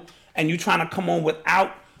on, and you trying to come on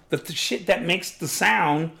without the shit that makes the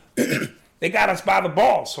sound. They got us by the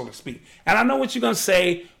balls, so to speak. And I know what you're going to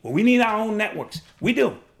say. Well, we need our own networks. We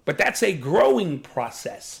do. But that's a growing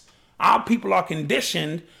process. Our people are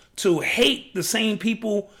conditioned to hate the same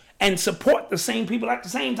people and support the same people at the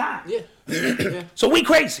same time. Yeah. So we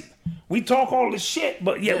crazy. We talk all this shit,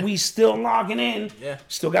 but yet we still logging in. Yeah.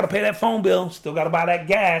 Still got to pay that phone bill. Still got to buy that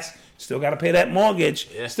gas. Still got to pay that mortgage.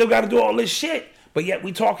 Yeah. Still got to do all this shit. But yet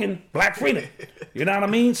we talking black freedom. You know what I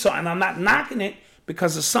mean? So, and I'm not knocking it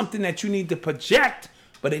because it's something that you need to project,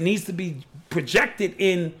 but it needs to be projected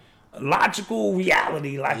in logical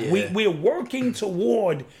reality. Like we're working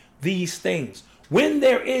toward these things. When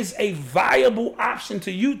there is a viable option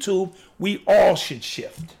to YouTube, we all should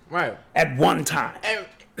shift. Right. At one time. And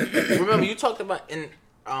remember, you talked about in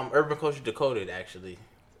Urban Culture Decoded, actually.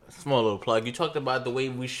 Small little plug. You talked about the way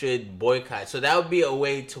we should boycott. So that would be a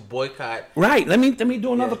way to boycott. Right. Let me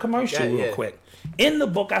do another commercial real yeah. quick. In the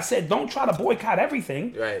book, I said, don't try to boycott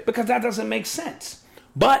everything. Right. Because that doesn't make sense.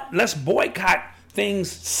 But let's boycott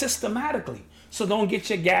things systematically. So don't get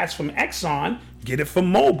your gas from Exxon, get it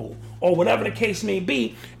from Mobil, or whatever the case may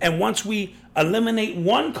be. And once we eliminate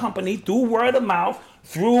one company through word of mouth,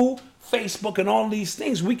 through Facebook and all these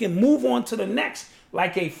things, we can move on to the next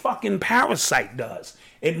like a fucking parasite does.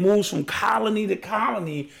 It moves from colony to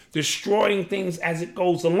colony, destroying things as it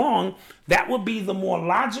goes along. That would be the more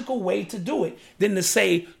logical way to do it than to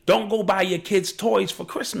say, don't go buy your kids toys for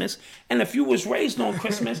Christmas. And if you was raised on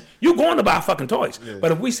Christmas, you're going to buy fucking toys. Yeah.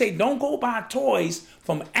 But if we say, don't go buy toys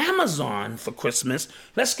from Amazon for Christmas,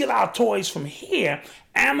 let's get our toys from here.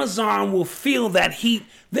 Amazon will feel that heat.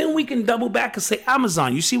 Then we can double back and say,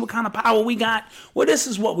 Amazon, you see what kind of power we got? Well, this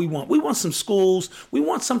is what we want. We want some schools. We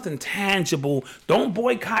want something tangible. Don't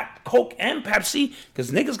boycott Coke and Pepsi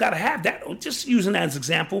because niggas got to have that. Just using that as an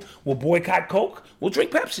example, we'll boycott Coke. We'll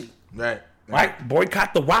drink Pepsi. Right?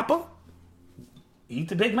 Boycott the Whopper. Eat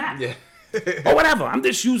the Big Mac. Yeah. Or whatever. I'm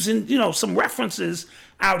just using, some references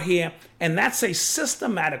out here. And that's a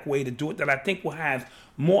systematic way to do it that I think will have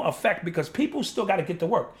more effect because people still got to get to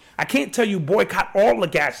work. I can't tell you boycott all the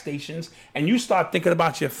gas stations and you start thinking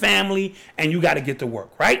about your family and you got to get to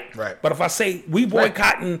work, right? Right. But if I say we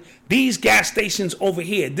boycotting these gas stations over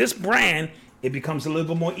here, this brand, it becomes a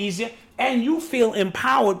little bit more easier and you feel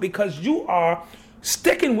empowered because you are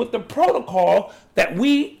sticking with the protocol that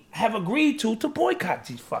we have agreed to boycott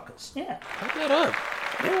these fuckers. Yeah. Look that up.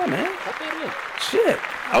 Yeah, man. Look that up. Shit.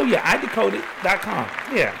 Oh, yeah,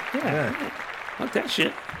 idecoded.com. Yeah. Look that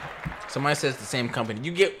shit. Somebody says the same company.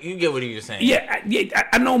 You get what he was saying. Yeah,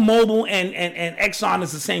 I know Mobil and Exxon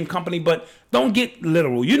is the same company, but don't get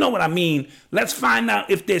literal. You know what I mean? Let's find out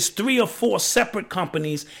if there's 3 or 4 separate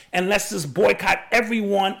companies, and let's just boycott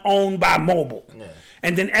everyone owned by Mobil. Yeah.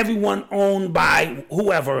 And then everyone owned by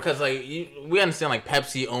whoever. Because we understand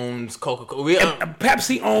Pepsi owns Coca-Cola.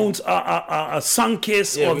 Pepsi owns a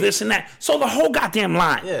Sunkist or this and that. So the whole goddamn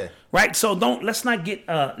line. Yeah. Right. So let's not get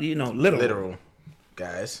literal. Literal,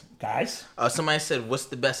 guys. Somebody said, "What's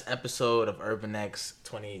the best episode of Urban X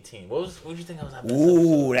 2018?" What did you think was that best episode?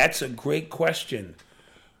 Ooh, that's a great question.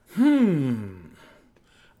 I'm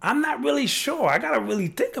not really sure. I gotta really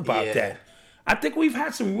think about that. I think we've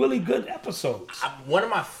had some really good episodes. One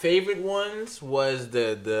of my favorite ones was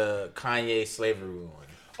the Kanye slavery one.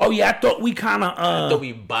 Oh yeah, I thought we kind of. I thought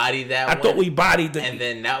we bodied that. I thought we bodied the. And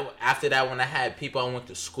then after that one, I had people I went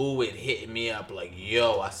to school with hitting me up like,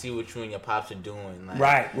 "Yo, I see what you and your pops are doing."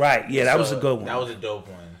 Right. Yeah, that was a good one. That was a dope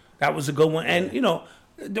one. That was a good one, and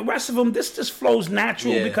the rest of them, this just flows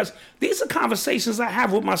natural because these are conversations I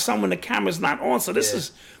have with my son when the camera's not on. So this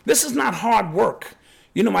is not hard work.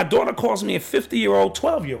 My daughter calls me a 50-year-old,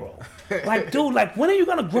 12-year-old. Like, dude, when are you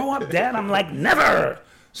gonna grow up, Dad? I'm like, never.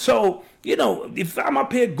 So, if I'm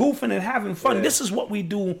up here goofing and having fun, this is what we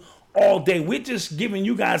do all day. We're just giving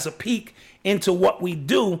you guys a peek into what we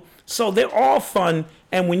do. So they're all fun.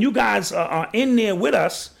 And when you guys are in there with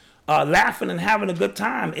us, laughing and having a good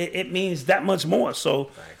time, it means that much more.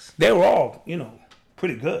 So they were all,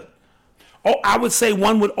 pretty good. Oh, I would say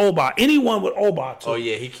one with Oba. Anyone with Oba, too. Oh,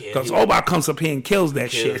 yeah, he can. Because Oba comes up here and kills that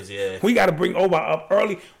shit. Yeah. We got to bring Oba up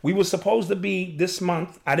early. We were supposed to be this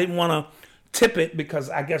month. I didn't want to tip it because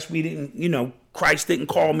I guess we didn't, Christ didn't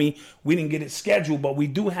call me. We didn't get it scheduled. But we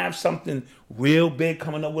do have something real big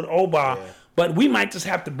coming up with Oba. Yeah. But we might just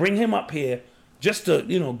have to bring him up here just to,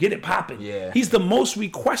 get it popping. Yeah. He's the most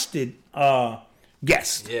requested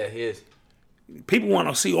guest. Yeah, he is. People want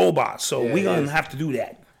to see Oba, so we're going to have to do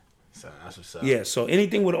that. So that's what's up. Yeah, so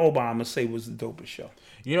anything with Oba, I'm going to say was the dopest show.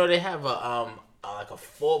 They have a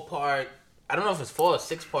 4-part, I don't know if it's 4 or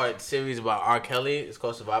 6-part series about R. Kelly. It's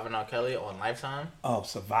called Surviving R. Kelly on Lifetime. Oh,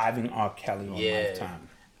 Surviving R. Kelly on Lifetime.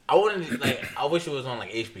 I wouldn't, I wish it was on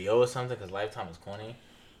HBO or something because Lifetime is corny.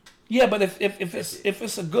 Yeah, but if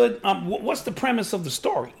it's a good what's the premise of the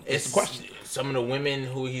story? It's the question. Some of the women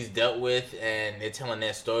who he's dealt with, and they're telling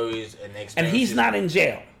their stories and their And experiences. he's not in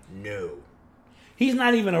jail. No. He's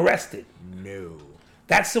not even arrested. No.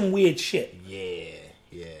 That's some weird shit.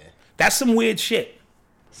 Yeah. That's some weird shit.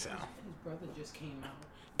 So. His brother just came out.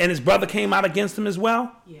 And his brother came out against him as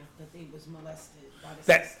well. Yeah, that they was molested by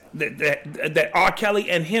the sister. That R. Kelly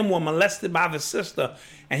and him were molested by the sister,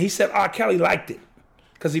 and he said R. Kelly liked it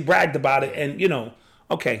because he bragged about it. And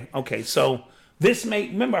okay. So this may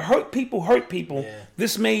hurt people. Yeah.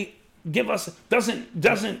 This may give us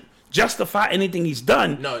doesn't justify anything he's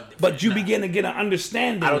done. No, but you nah. begin to get an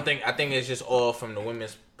understanding. I think it's just all from the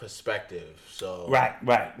women's perspective. So Right.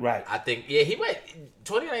 I think he might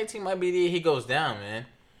 2019 might be the year he goes down, man.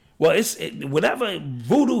 Well, whatever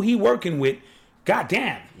voodoo he working with.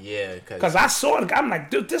 Goddamn. Yeah, Because I saw it. I'm like,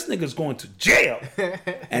 dude, this nigga's going to jail.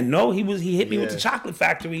 And no, he hit me with the chocolate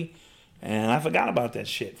factory, and I forgot about that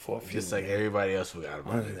shit for a few. just like everybody else forgot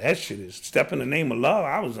about it. That shit is step in the name of love.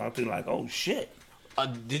 I was out there like, oh shit.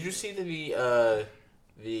 Did you see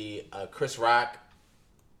the Chris Rock,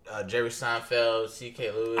 Jerry Seinfeld,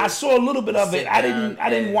 C.K. Lewis? I saw a little bit of it. I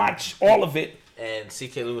didn't watch all of it. And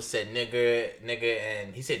C.K. Lewis said nigga,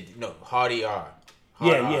 and he said no, Hardy R.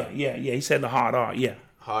 Yeah. He said the hard R. Yeah.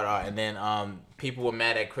 Hard R. And then people were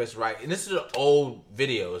mad at Chris Rock, and this is an old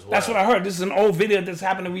video as well. That's what I heard. This is an old video that's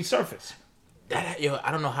happened to resurface. I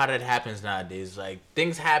don't know how that happens nowadays. Like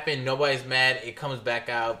things happen, nobody's mad, it comes back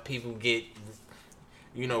out, people get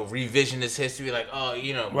revisionist history, like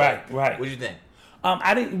Right. What do you think?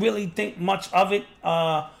 I didn't really think much of it.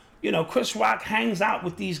 Chris Rock hangs out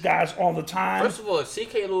with these guys all the time. First of all,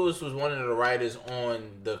 C.K. Lewis was one of the writers on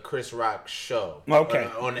the Chris Rock show. Okay.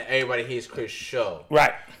 On the Everybody Hates Chris show.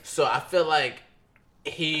 Right. So I feel like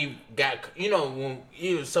he got, when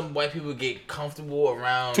some white people get comfortable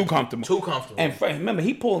around. Too comfortable. And remember,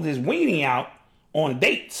 he pulled his weenie out on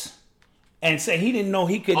dates and said he didn't know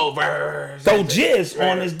he could throw jizz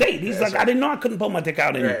on his date. He's like, I didn't know I couldn't put my dick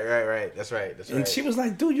out in it. Right. That's right. And she was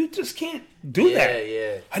like, dude, you just can't do that.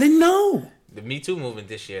 Yeah. I didn't know. The Me Too movement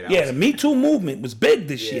this year. The Me Too movement was big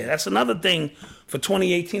this year. That's another thing for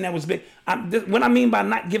 2018 that was big. What I mean by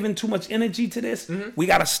not giving too much energy to this, we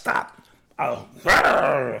got to stop.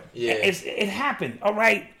 It happened. All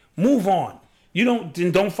right, move on. You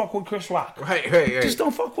don't fuck with Chris Rock. Right. Just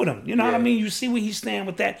don't fuck with him. You know what I mean? You see where he's standing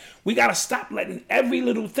with that. We got to stop letting every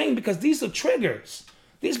little thing, because these are triggers.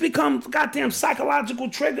 These become goddamn psychological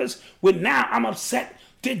triggers where now I'm upset.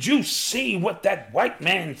 Did you see what that white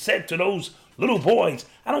man said to those little boys?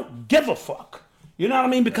 I don't give a fuck. You know what I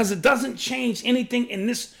mean? Because it doesn't change anything in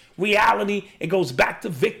this reality. It goes back to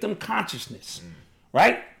victim consciousness.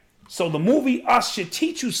 Right? So the movie Us should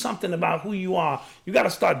teach you something about who you are. You got to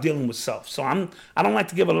start dealing with self. So I don't like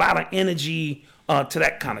to give a lot of energy to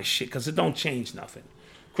that kind of shit, because it don't change nothing.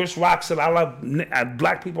 Chris Rock said, I love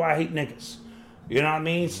black people, I hate niggas. You know what I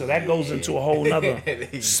mean? So that goes into a whole nother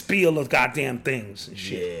spiel of goddamn things and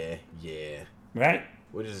shit. Yeah. Right?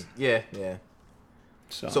 Which is, yeah.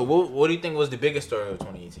 So what do you think was the biggest story of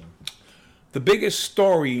 2018? The biggest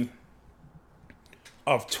story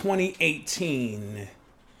of 2018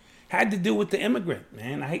 had to do with the immigrant,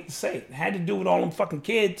 man. I hate to say it. It had to do with all them fucking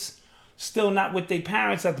kids still not with their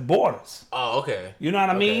parents at the borders. Oh, okay. You know what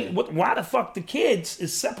I mean? Why the fuck the kids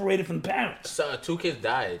is separated from the parents? So 2 kids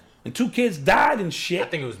died. And 2 kids died and shit. I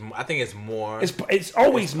think it's more. It's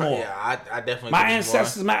always more. Yeah, I definitely. My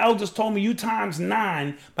ancestors, my elders told me you times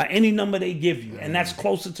 9 by any number they give you, and that's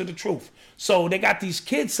closer to the truth. So they got these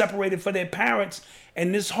kids separated from their parents,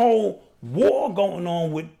 and this whole war going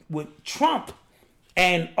on with Trump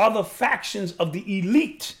and other factions of the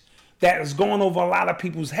elite that is going over a lot of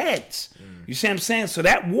people's heads. You see what I'm saying? So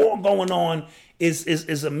that war going on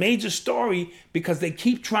is a major story, because they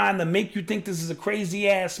keep trying to make you think this is a crazy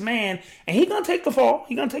ass man, and he's gonna take the fall.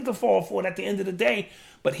 He's gonna take the fall for it at the end of the day.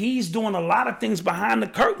 But he's doing a lot of things behind the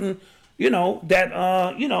curtain,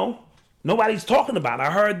 that nobody's talking about. I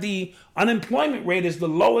heard the unemployment rate is the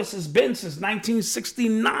lowest it's been since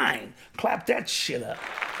 1969. Clap that shit up.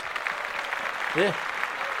 Yeah.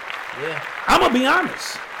 I'm gonna be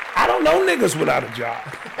honest. I don't know niggas without a job.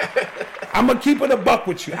 I'm gonna keep it a buck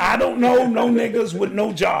with you. I don't know no niggas with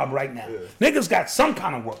no job right now. Niggas got some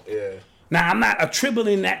kind of work. Yeah. Now, I'm not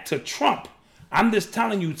attributing that to Trump. I'm just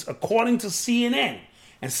telling you, it's according to CNN.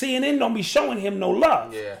 And CNN don't be showing him no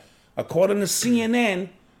love. Yeah. According to CNN,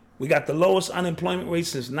 we got the lowest unemployment rate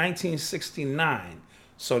since 1969.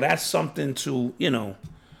 So that's something to,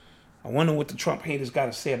 I wonder what the Trump haters got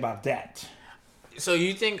to say about that. So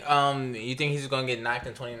you think he's gonna get knocked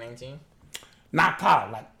in 2019? Knocked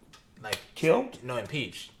out, like like Killed? No,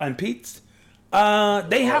 impeached. Impeached?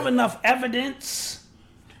 They have enough evidence.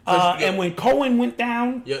 And when Cohen went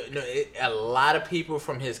down, A lot of people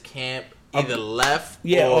from his camp either left,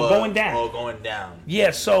 or going down,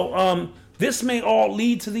 Yeah, so this may all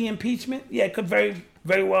lead to the impeachment. Yeah, it could very,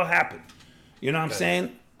 very well happen. You know what I'm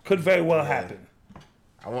saying? Could very well happen.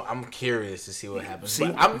 I'm curious to see what happens.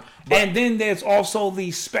 And then there's also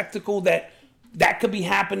the spectacle that could be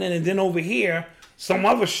happening, and then over here, some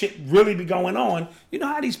other shit really be going on. You know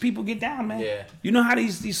how these people get down, man. Yeah. You know how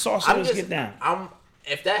these sorcerers get down.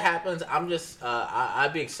 If that happens, I'm just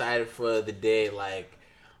I'd be excited for the day like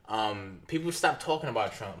people stop talking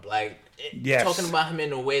about Trump, like talking about him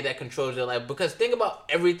in a way that controls their life. Because think about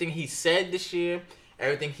everything he said this year,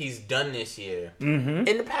 everything he's done this year. Mm-hmm.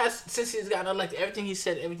 In the past, since he's gotten elected, everything he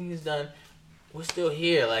said, everything he's done, we're still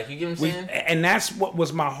here. Like, you get what I'm saying? And that's what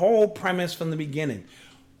was my whole premise from the beginning.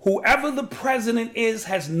 Whoever the president is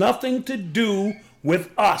has nothing to do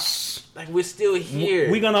with us. Like, we're still here.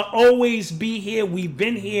 We're going to always be here. We've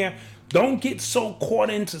been here. Don't get so caught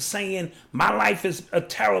into saying my life is a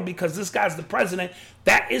terror because this guy's the president.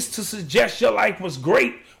 That is to suggest your life was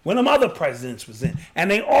great when them other presidents was in. And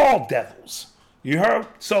they all devils. You heard?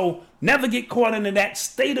 So never get caught into that.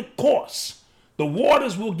 Stay the course. The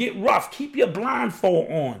waters will get rough. Keep your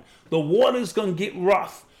blindfold on. The water's going to get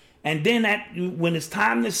rough. And then when it's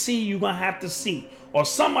time to see, you're going to have to see. Or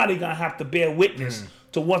somebody going to have to bear witness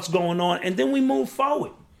to what's going on. And then we move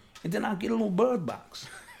forward. And then I'll get a little bird box.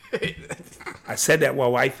 I said that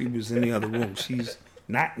while wifey was in the other room. She's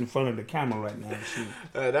not in front of the camera right now.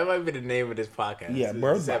 That might be the name of this podcast. Yeah,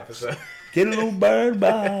 bird box. Episode. Get a little bird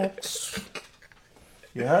box.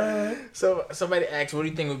 You heard? So somebody asked, what do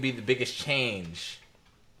you think would be the biggest change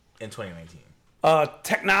in 2019?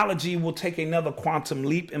 Technology will take another quantum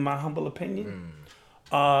leap, in my humble opinion.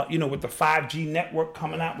 With the 5G network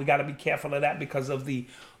coming out, we got to be careful of that because of the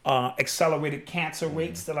accelerated cancer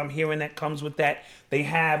rates that I'm hearing that comes with that. They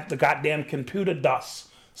have the goddamn computer dust.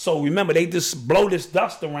 So remember, they just blow this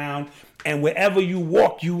dust around, and wherever you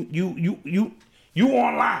walk, you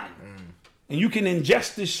online. And you can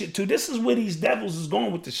ingest this shit too. This is where these devils is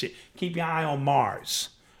going with the shit. Keep your eye on Mars.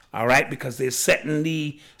 All right? Because they're setting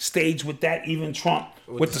the stage with that. Even Trump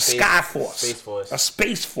with the Sky Force. Space Force. A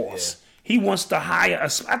Space Force. Yeah. He wants to hire I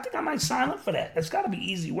think I might sign up for that. It's got to be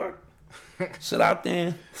easy work. Sit out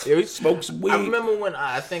there, smoke some weed. I remember when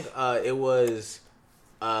I think it was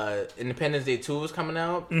Independence Day 2 was coming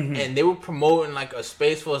out, and they were promoting like a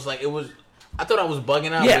Space Force. Like, it was... I thought I was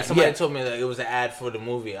bugging out, but somebody told me that it was an ad for the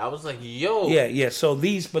movie. I was like, yo. Yeah. So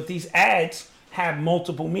these ads have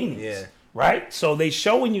multiple meanings. Yeah. Right? So they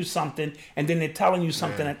showing you something, and then they're telling you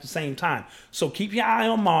something at the same time. So keep your eye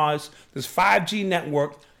on Mars. This 5G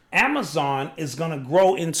network. Amazon is going to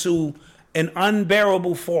grow into an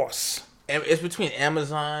unbearable force. It's between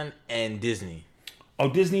Amazon and Disney. Oh,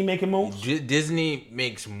 Disney making moves? Disney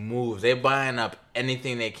makes moves. They're buying up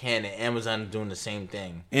anything they can, and Amazon is doing the same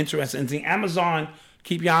thing. Interesting. See, Amazon,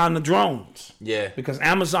 keep your eye on the drones. Yeah. Because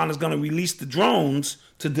Amazon is going to release the drones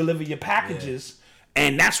to deliver your packages.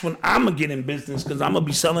 And that's when I'm going to get in business because I'm going to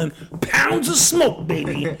be selling pounds of smoke,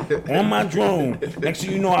 baby, on my drone. Next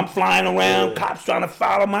thing you know, I'm flying around, cops trying to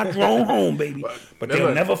follow my drone home, baby. But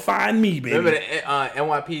they'll never find me, baby. Remember the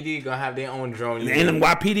NYPD going to have their own drone. The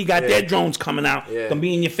NYPD got their drones coming out. Going to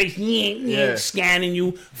be in your face, scanning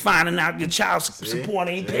you, finding out your child support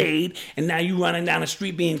ain't paid. And now you running down the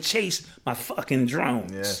street being chased by fucking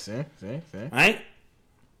drones. Yeah, see? Right?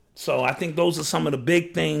 So I think those are some of the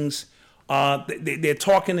big things. They're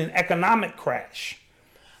talking an economic crash.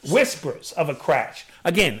 Whispers of a crash.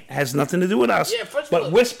 Again, has nothing to do with us,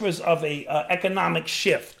 but whispers of a economic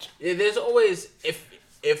shift. Yeah, there's always,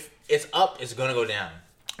 if it's up, it's going to go down.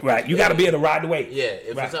 Right. You got to be able to ride the wave. Yeah,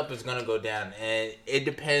 if it's up, it's going to go down. And it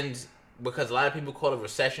depends, because a lot of people call it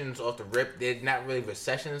recessions off the rip. They're not really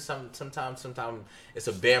recessions. Sometimes it's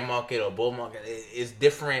a bear market or bull market. It's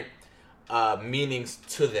different meanings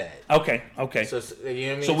to that. Okay. So you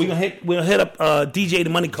know what I mean? So we'll hit up DJ the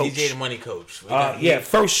Money Coach. DJ the Money Coach.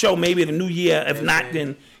 First show maybe the new year. If not,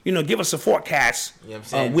 then give us a forecast. You know what I'm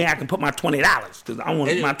saying? Where I can put my $20 because I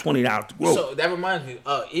want my $20 to grow. So that reminds me.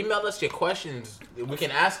 Email us your questions. We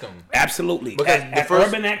can ask them. Absolutely. Because at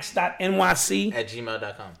urbanx.nyc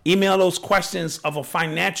 @gmail.com. Email those questions of a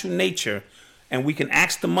financial nature, and we can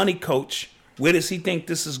ask the Money Coach where does he think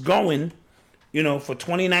this is going. For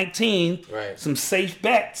 2019, some safe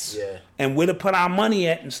bets, and where to put our money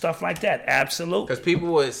at and stuff like that. Absolutely. Because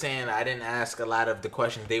people were saying I didn't ask a lot of the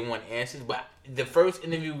questions they want answers, but the first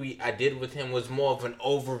interview I did with him was more of an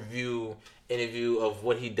overview interview of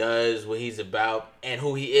what he does, what he's about, and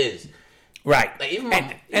who he is. Right. Like even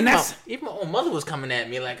even my own mother was coming at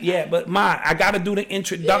me like, yeah, but I got to do the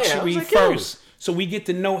introductory like, first, so we get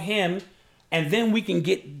to know him, and then we can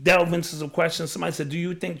delve into some questions. Somebody said, "Do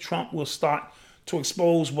you think Trump will start to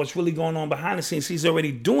expose what's really going on behind the scenes?" He's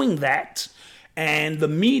already doing that, and the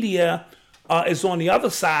media is on the other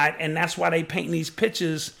side, and that's why they paint these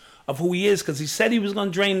pictures of who he is, because he said he was going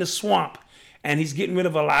to drain the swamp. And he's getting rid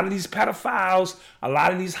of a lot of these pedophiles, a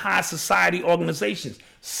lot of these high society organizations.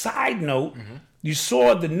 Side note, you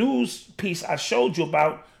saw the news piece I showed you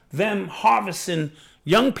about them harvesting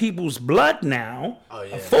young people's blood now. Oh,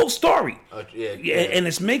 yeah. A full story. Oh, yeah. And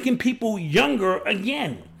it's making people younger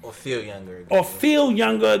again. Or feel younger. Or feel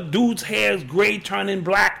younger. Dudes' hair's gray, turning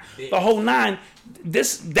black, the whole nine.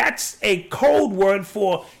 That's a code word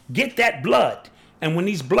for get that blood. And when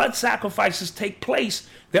these blood sacrifices take place,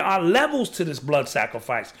 there are levels to this blood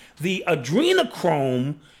sacrifice. The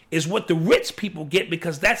adrenochrome is what the rich people get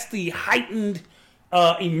because that's the heightened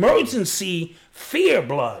emergency fear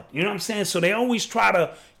blood. You know what I'm saying? So they always try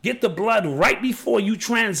to get the blood right before you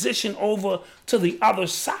transition over to the other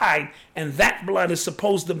side. And that blood is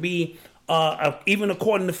supposed to be, even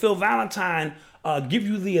according to Phil Valentine, give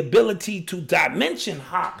you the ability to dimension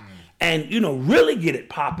hop and, really get it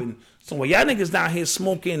popping. So while y'all niggas down here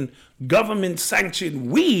smoking government-sanctioned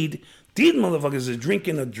weed, these motherfuckers are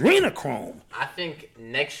drinking adrenochrome. I think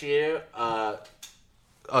next year,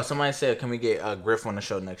 somebody said, can we get Griff on the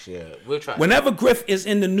show next year? We'll try. Whenever Griff is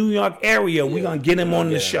in the New York area, we're going to get him on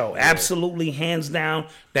the show. Yeah. Absolutely, hands down.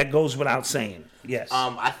 That goes without saying. Yes.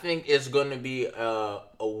 I think it's going to be a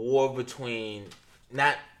war between,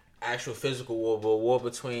 not actual physical war, but a war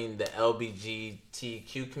between the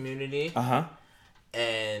LGBTQ community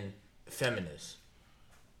and feminists.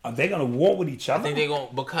 Are they going to war with each other? I think they're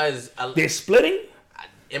going because they're splitting.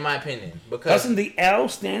 In my opinion, because doesn't the L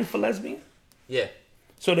stand for lesbian? Yeah.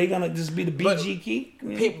 So they're gonna just be the BG key.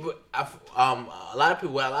 People, a lot of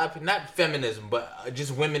people, not feminism, but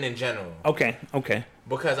just women in general. Okay.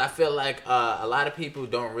 Because I feel like a lot of people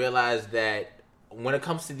don't realize that when it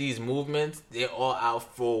comes to these movements, they're all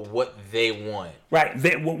out for what they want. Right.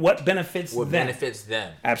 What benefits them. What benefits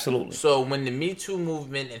them. Absolutely. So when the Me Too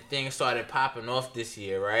movement and things started popping off this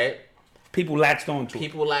year, right? People latched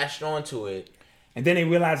onto it. And then they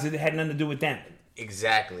realized it had nothing to do with them.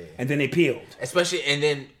 Exactly. And then they peeled. And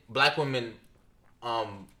then black women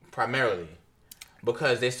primarily.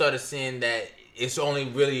 Because they started seeing that it's only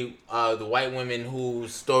really the white women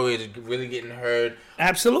whose story is really getting heard.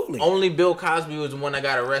 Absolutely. Only Bill Cosby was the one that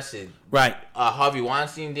got arrested. Right. Harvey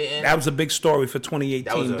Weinstein didn't. That was a big story for 2018.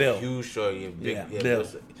 That was a Bill. huge story. Bill.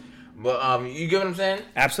 But you get what I'm saying?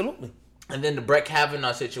 Absolutely. And then the Brett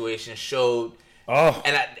Kavanaugh situation showed. Oh.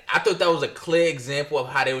 And I thought that was a clear example of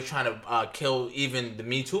how they were trying to kill even the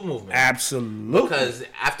Me Too movement. Absolutely. Because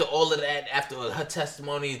after all of that, after her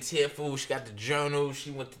testimony, tearful, she got the journal,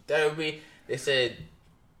 she went to therapy. They said,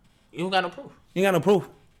 you don't got no proof. You got no proof.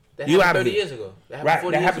 That happened 30 years ago.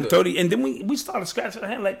 That happened 30. And then we started scratching our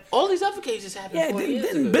head like... All these other cases happened 40 years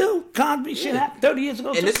ago. Didn't Bill Cosby shit happen 30 years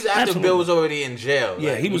ago? And this is after Bill was already in jail.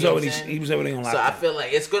 Yeah, he was already on lockdown. So I feel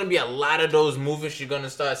like it's going to be a lot of those movements you're going to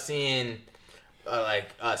start seeing...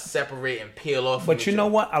 separate and peel off. But you know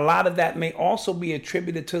what? A lot of that may also be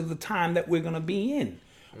attributed to the time that we're going to be in.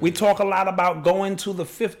 We talk a lot about going to the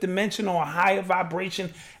fifth dimension or a higher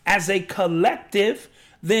vibration as a collective.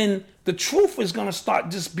 Then the truth is going to start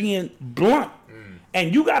just being blunt.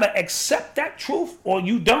 And you got to accept that truth or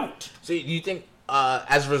you don't. So do you think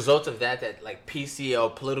as a result of that like PC or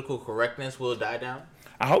political correctness will die down?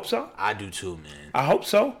 I hope so. I do too, man. I hope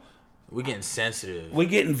so. We're getting sensitive. We're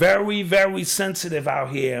getting very, very sensitive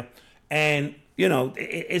out here. And,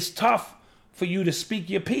 it's tough for you to speak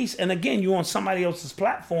your piece. And again, you're on somebody else's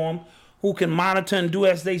platform who can monitor and do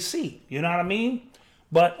as they see. You know what I mean?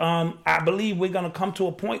 But I believe we're going to come to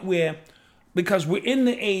a point where, because we're in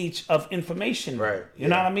the age of information. Right. You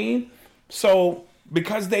know what I mean? So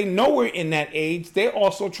because they know we're in that age, they're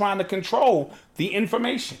also trying to control the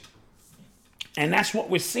information. And that's what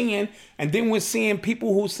we're seeing. And then we're seeing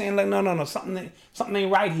people who are saying, like, no, something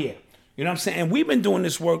ain't right here. You know what I'm saying? And we've been doing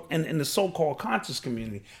this work in the so-called conscious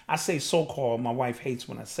community. I say so-called. My wife hates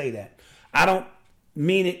when I say that. I don't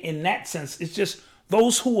mean it in that sense. It's just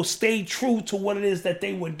those who will stay true to what it is that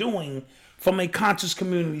they were doing from a conscious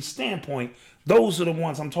community standpoint. Those are the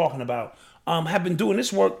ones I'm talking about. Have been doing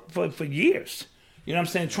this work for years. You know what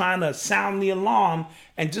I'm saying? Trying to sound the alarm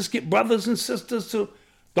and just get brothers and sisters to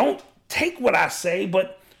don't take what I say,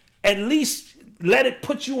 but at least let it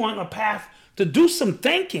put you on a path to do some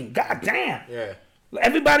thinking. God damn. Yeah.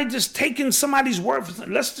 Everybody just taking somebody's word for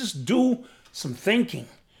let's just do some thinking.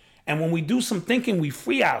 And when we do some thinking, we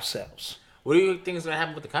free ourselves. What do you think is gonna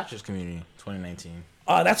happen with the conscious community in 2019?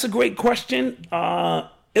 That's a great question.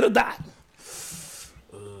 It'll die.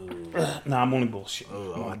 Nah, I'm only bullshit.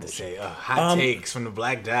 Oh, I'm about to say hot takes from the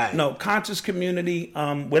Black Dot. No, conscious community,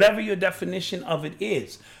 whatever your definition of it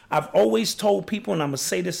is. I've always told people, and I'm going to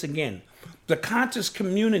say this again, the conscious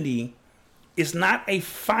community is not a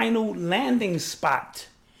final landing spot.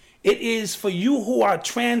 It is for you who are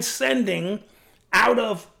transcending out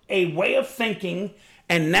of a way of thinking,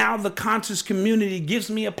 and now the conscious community gives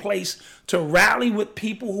me a place to rally with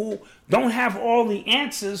people who don't have all the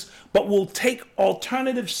answers, but will take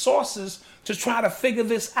alternative sources to try to figure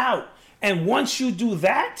this out. And once you do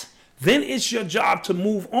that, then it's your job to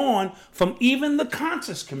move on from even the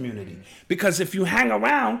conscious community. Because if you hang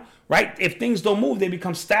around, right, if things don't move, they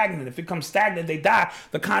become stagnant. If it becomes stagnant, they die.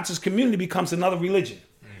 The conscious community becomes another religion.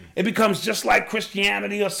 It becomes just like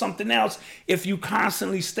Christianity or something else if you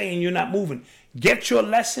constantly stay and you're not moving. Get your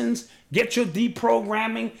lessons, get your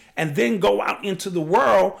deprogramming, and then go out into the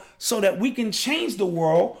world so that we can change the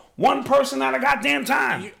world one person at a goddamn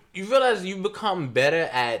time. You realize you become better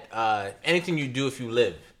at anything you do if you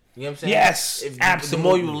live. You know what I'm saying? Yes, absolutely. The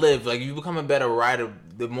more you live, like you become a better writer,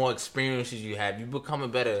 the more experiences you have. You become a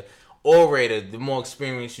better orator, the more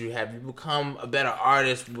experience you have. You become a better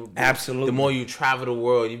artist. Absolutely. The more you travel the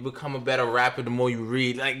world, you become a better rapper. The more you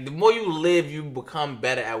read, like the more you live, you become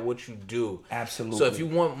better at what you do. Absolutely. So if you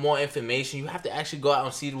want more information, you have to actually go out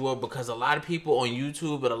and see the world, because a lot of people on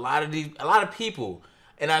YouTube, but a lot of people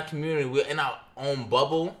in our community, we're in our own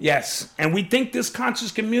bubble. Yes, and we think this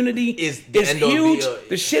conscious community is the huge.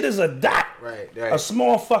 The shit is a dot, right? A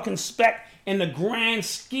small fucking speck in the grand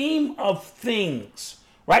scheme of things.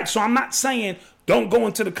 Right, so I'm not saying don't go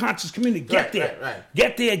into the conscious community. Get there. Right.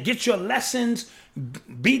 Get there, get your lessons,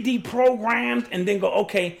 be deprogrammed, and then go,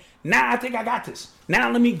 okay, now I think I got this. Now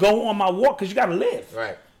let me go on my walk, because you got to live.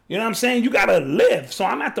 Right. You know what I'm saying? You got to live. So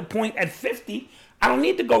I'm at the point at 50, I don't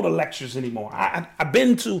need to go to lectures anymore. I've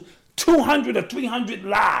been to 200 or 300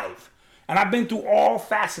 live, and I've been through all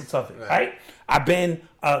facets of it, right? I've been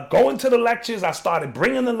going to the lectures. I started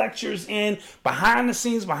bringing the lectures in behind the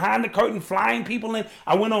scenes, behind the curtain, flying people in.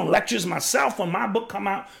 I went on lectures myself when my book come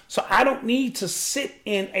out. So I don't need to sit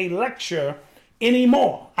in a lecture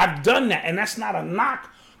anymore. I've done that, and that's not a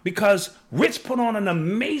knock, because Rich put on an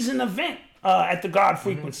amazing event at the God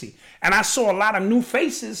Frequency. And I saw a lot of new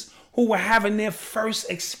faces who were having their first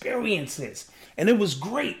experiences, and it was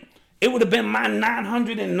great. It would have been my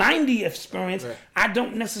 990 experience. Right. I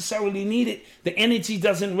don't necessarily need it. The energy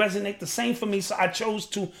doesn't resonate the same for me, so I chose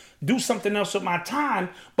to do something else with my time.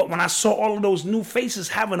 But when I saw all of those new faces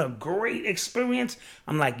having a great experience,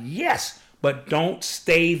 I'm like, yes, but don't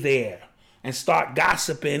stay there and start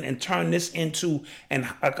gossiping and turn this into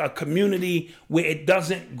a community where it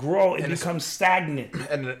doesn't grow. It becomes stagnant.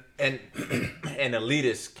 And an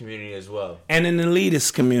elitist community as well. And an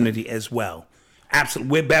elitist community as well.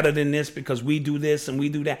 Absolutely. We're better than this because we do this and we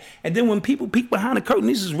do that. And then when people peek behind the curtain,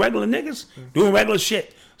 these is regular niggas doing regular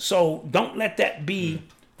shit. So don't let that be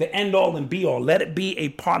the end all and be all. Let it be a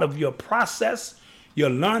part of your process, your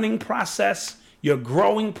learning process, your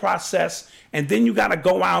growing process. And then you got to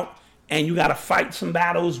go out and you got to fight some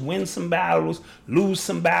battles, win some battles, lose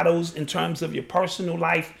some battles in terms of your personal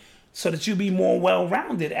life, so that you be more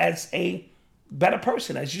well-rounded as a better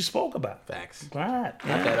person, as you spoke about. Facts. Right.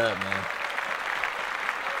 Knock that up, man.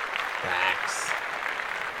 Facts.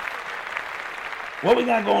 What we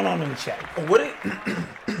got going on in the chat?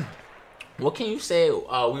 What can you say we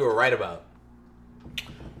were right about?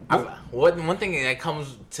 One thing that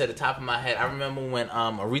comes to the top of my head, I remember when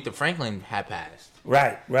Aretha Franklin had passed.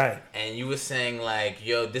 Right. And you were saying like,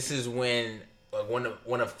 yo, this is when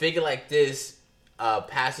a figure like this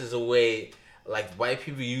passes away, like white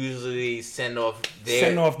people usually send off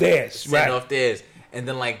theirs. And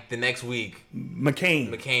then like the next week,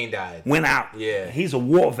 McCain died. Went out. Yeah. He's a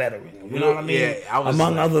war veteran. You know what I mean? Yeah.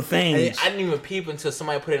 Among other things. I didn't even peep until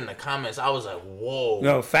somebody put it in the comments. I was like, whoa.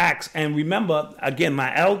 No, facts. And remember, again,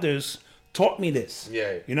 my elders taught me this.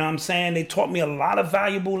 Yeah. You know what I'm saying? They taught me a lot of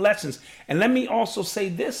valuable lessons. And let me also say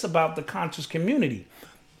this about the conscious community.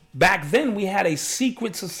 Back then, we had a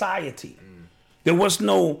secret society. There was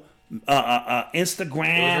no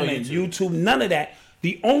Instagram and YouTube, none of that.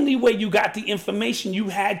 The only way you got the information, you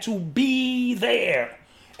had to be there.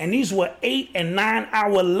 And these were 8 and 9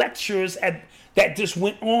 hour lectures that just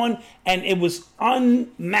went on, and it was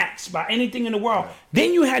unmatched by anything in the world. Right.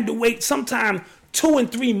 Then you had to wait sometimes 2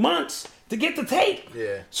 and 3 months to get the tape.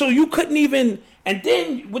 Yeah. So you couldn't even, and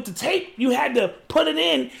then with the tape, you had to put it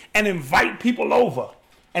in and invite people over.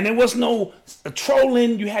 And there was no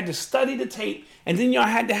trolling. You had to study the tape. And then y'all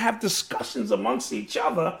had to have discussions amongst each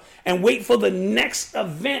other and wait for the next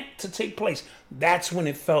event to take place. That's when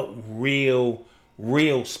it felt real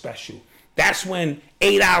special. That's when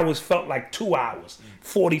 8 hours felt like 2 hours,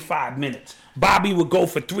 45 minutes. Bobby would go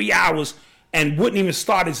for 3 hours and wouldn't even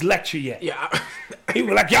start his lecture yet. Yeah. He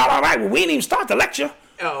was like, y'all all right? Well, we didn't even start the lecture.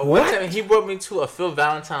 One time he brought me to a Phil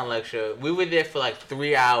Valentine lecture. We were there for like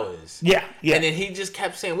 3 hours. Yeah. And then he just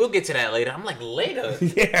kept saying, we'll get to that later. I'm like, later?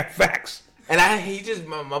 Yeah, facts. And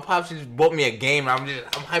my pops just bought me a game. And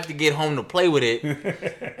I'm hyped to get home to play with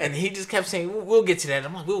it. And he just kept saying, we'll get to that.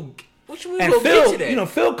 I'm like, what should we go get to that?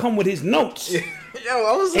 Phil come with his notes. Yo,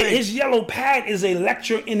 I was like, his yellow pad is a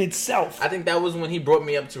lecture in itself. I think that was when he brought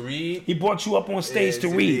me up to read. He brought you up on stage to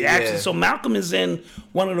read. Actually, so Malcolm is in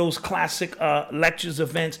one of those classic lectures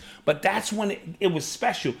events, but that's when it was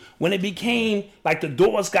special. When it became like the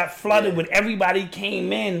doors got flooded when everybody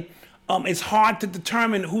came in, it's hard to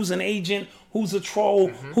determine who's an agent, who's a troll,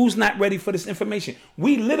 who's not ready for this information.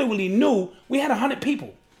 We literally knew we had 100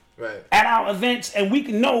 people. Right. At our events, and we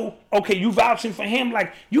can know, okay, you vouching for him.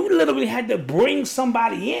 Like, you literally had to bring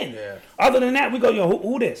somebody in. Yeah. Other than that, we go, yo,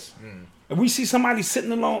 who this? If we see somebody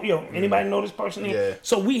sitting alone, yo, anybody know this person here? Yeah.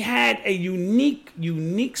 So we had a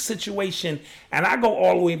unique situation, and I go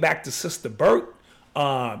all the way back to Sister Burt,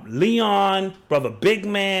 Leon, Brother Big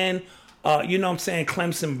Man, you know what I'm saying,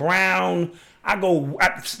 Clemson Brown. I go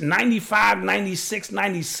 95, 96,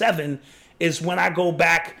 97 is when I go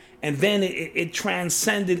back. And then it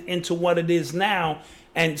transcended into what it is now.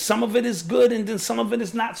 And some of it is good, and then some of it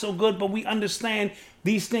is not so good. But we understand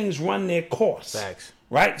these things run their course. Facts.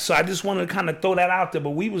 Right? So I just wanted to kind of throw that out there.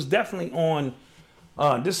 But we was definitely on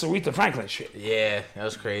this Aretha Franklin shit. Yeah, that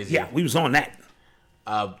was crazy. Yeah, we was on that.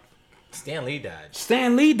 Stan Lee died.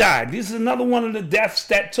 Stan Lee died. This is another one of the deaths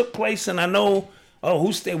that took place. And I know...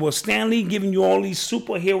 Stan Lee giving you all these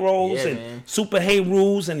superheroes and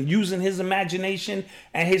superheroes and using his imagination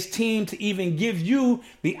and his team to even give you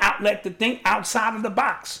the outlet to think outside of the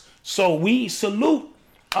box. So we salute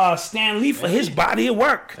Stan Lee for his body of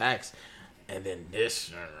work. Facts. And then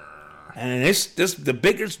this. And this the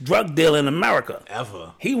biggest drug dealer in America.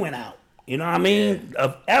 Ever. He went out. You know what I mean?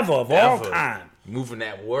 Yeah. Of all time. Moving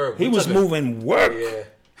that work. He was moving work. Yeah.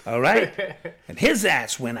 All right? And his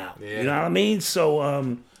ass went out. Yeah. You know what I mean?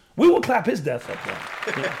 So we will clap his death up there.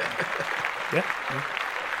 Yeah.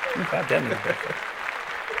 We'll clap that man's death up.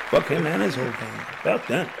 Fuck him and his whole family. Fuck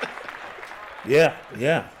them. Yeah.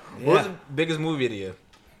 What was the biggest movie of the year?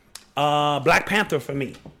 Black Panther for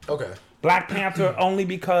me. Okay. Black Panther only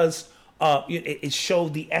because it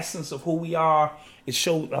showed the essence of who we are. It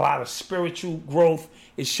showed a lot of spiritual growth.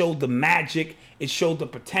 It showed the magic. It showed the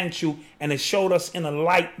potential. And it showed us in a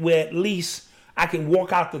light where at least I can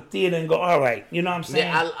walk out the theater and go, all right. You know what I'm saying?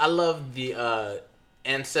 Yeah, I love the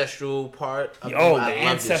ancestral part. The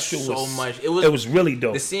ancestral so was, much. It was really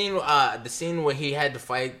dope. The scene where he had to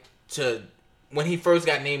fight when he first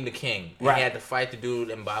got named the king, and he had to fight the dude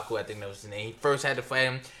M'Baku, I think that was his name. He first had to fight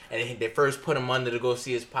him, and they first put him under to go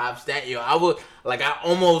see his pops. That I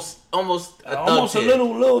almost a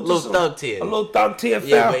little thug tear. A little thug tear.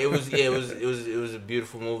 Yeah, but it was a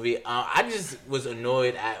beautiful movie. I just was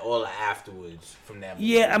annoyed at all the afterwards from that movie.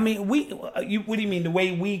 Yeah, I mean, what do you mean the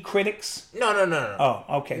way we critics? No. Oh,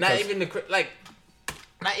 okay. Not even the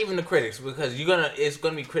critics, because it's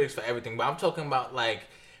gonna be critics for everything. But I'm talking about like.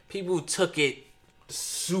 People took it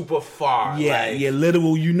super far. Yeah,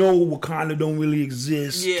 literal. You know, Wakanda don't really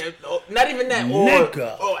exist. Yeah, not even that.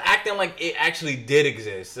 Or acting like it actually did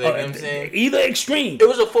exist. You know what I'm saying? Either extreme. It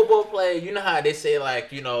was a football player. You know how they say, like,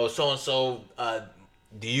 so-and-so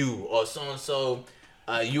DU or so-and-so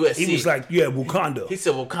USC. He was like, Wakanda. He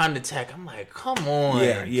said Wakanda Tech. I'm like, come on.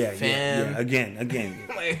 Fam. Yeah. Again.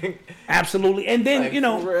 Like, absolutely. And then,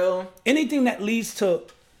 for real? Anything that leads to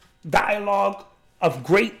dialogue of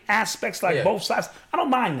great aspects, like both sides, I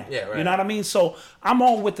don't mind that. Yeah, right. You know what I mean? So I'm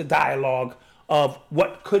all with the dialogue of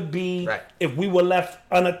what could be if we were left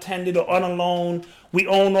unattended or unalone. We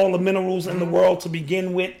own all the minerals in the world to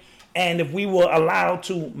begin with, and if we were allowed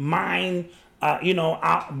to mine our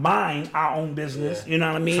own business, you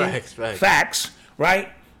know what I mean? Facts, right?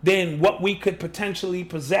 Then what we could potentially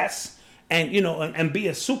possess, and and be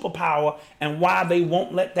a superpower, and why they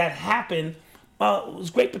won't let that happen. It was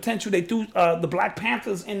great potential. They threw the Black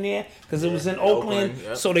Panthers in there because it was in Oakland.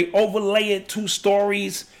 So they overlaid 2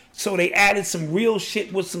 stories. So they added some real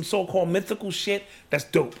shit with some so-called mythical shit. That's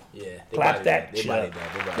dope. Yeah. Clap that. They bodied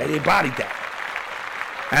that. They bodied that.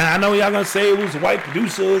 And I know y'all gonna say it was white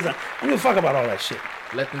producers. I don't give a fuck about all that shit.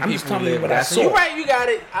 Let them I'm just telling live. you what I saw. You're right. You got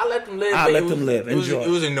it. I let them live. I let them live. Enjoy. It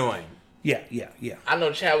was annoying. Yeah. I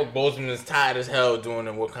know Chadwick Boseman is tired as hell doing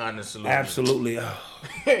the Wakanda salute. Absolutely.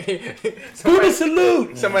 Somebody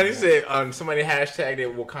salute. Somebody said, somebody hashtagged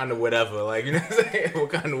it Wakanda whatever. Like, you know what I'm saying?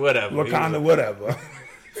 Wakanda whatever. Wakanda whatever.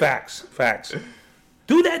 Facts.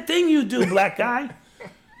 Do that thing you do, black guy.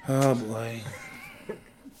 Oh, boy.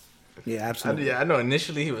 Yeah, absolutely. I know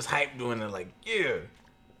initially he was hyped doing it, like, yeah. You know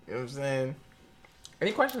what I'm saying?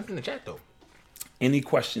 Any questions in the chat, though? Any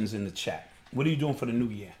questions in the chat? What are you doing for the new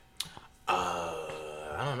year?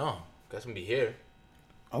 I don't know. Guess I'm gonna be here.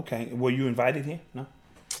 Okay. Were you invited here? No?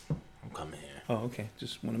 I'm coming here. Oh, okay.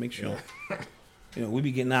 Just want to make sure. You know, we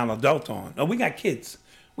be getting our adult on. Oh, we got kids.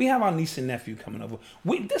 We have our niece and nephew coming over.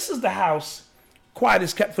 This is the house quiet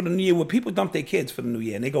is kept for the new year where people dump their kids for the new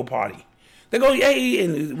year and they go party. They go, yay,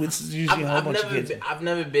 and it's usually a whole bunch of kids. I've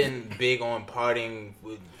never been big on partying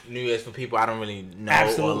with New Year's for people I don't really know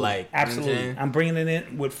Absolutely. or like. Absolutely. I'm bringing it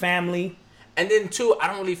in with family. And then, too, I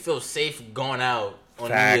don't really feel safe going out on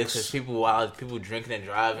Facts. New Year's because people drinking and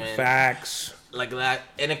driving. Facts. Like that.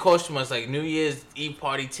 And it costs too much. Like, New Year's Eve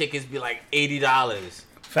party tickets be like $80.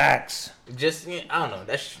 Facts. Just, I don't know.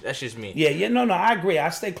 That's just me. Yeah, no, I agree. I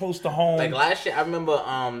stay close to home. Like, last year, I remember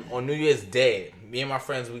on New Year's Day, me and my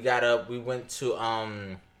friends, we got up. We went to,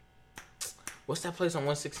 what's that place on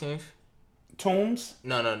 116th? Tombs?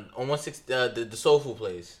 No, on 116th, the soul food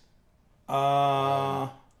place.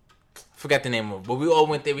 Forgot the name of it, but we all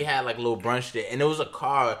went there. We had like a little brunch there, and there was a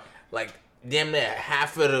car like damn near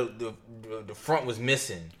half of the front was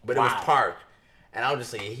missing, but it was parked. And I was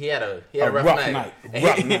just like, he had a rough night.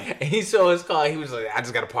 And he saw his car. He was like, I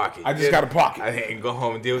just gotta park it. I can go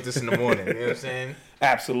home and deal with this in the morning. You know what I'm saying?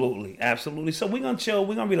 Absolutely. So we're gonna chill.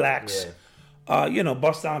 We're gonna relax. Yeah.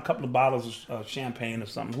 Bust down a couple of bottles of champagne or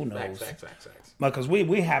something. Who knows? Facts. Because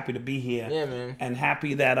we happy to be here. Yeah, man. And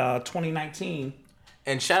happy that 2019.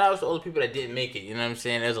 And shout out to all the people that didn't make it. You know what I'm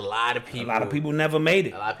saying? There's a lot of people. A lot of people never made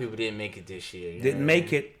it. A lot of people didn't make it this year. Didn't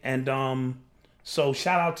make it. And so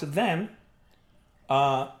shout out to them.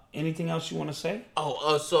 Anything else you want to say?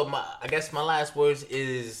 So I guess my last words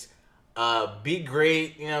is be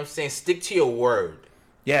great. You know what I'm saying? Stick to your word.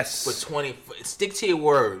 Yes. Stick to your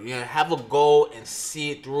word. You know, have a goal and see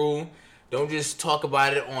it through. Don't just talk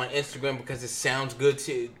about it on Instagram because it sounds good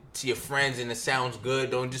to your friends and it sounds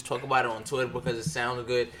good. Don't just talk about it on Twitter because it sounds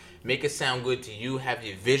good. Make it sound good to you. Have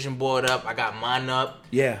your vision board up. I got mine up.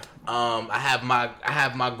 Yeah. I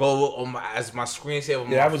have my goal on as my screensaver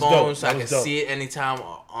on my phone, so I can see it anytime.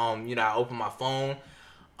 I open my phone.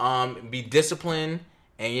 Be disciplined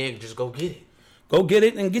and just go get it. Go get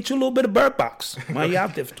it and get you a little bit of Bird Box while you're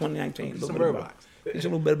out there for 2019. Some Bird Box. Get you a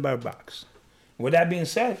little bit of Bird Box. With that being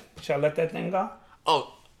said, shall I let that thing go?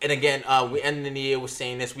 Oh, and again, we ended the year with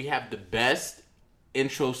saying this. We have the best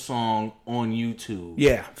intro song on YouTube.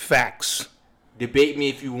 Yeah, facts. Debate me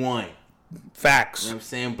if you want. Facts. You know what I'm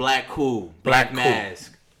saying? Black Cool. Black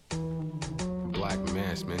Mask. Black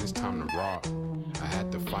Mask, man, it's time to rock. I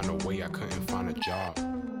had to find a way, I couldn't find a job.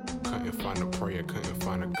 Couldn't find a prayer, couldn't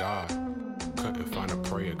find a God. Couldn't find a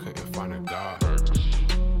prayer, couldn't find a God.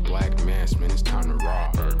 Black Mask, man, it's time to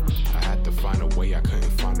rock. I had to find a way, I couldn't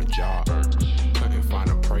find a job. Couldn't find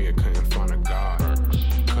a prayer, couldn't find a God.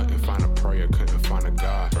 Couldn't find a prayer, couldn't find a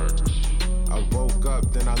God. I woke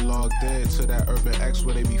up, then I logged in to that Urban X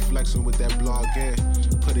where they be flexing with that blog in.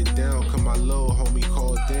 Put it down, cause my little homie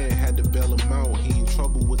called in. Had to bail him out, he in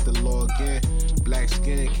trouble with the law again. Black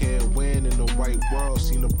skin can't win in the white world.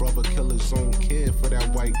 Seen a brother kill his own kid for that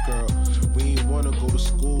white girl. We ain't wanna go to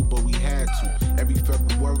school, but we had to. Every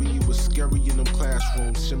February it was scary in them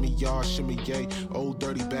classrooms. Shimmy y'all, shimmy yay. Old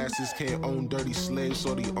dirty bastards can't own dirty slaves,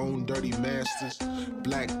 so they own dirty masters.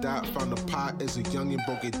 Black Dot found a pot as a youngin',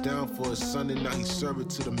 broke it down for his son, and now he serve it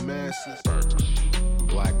to the masses.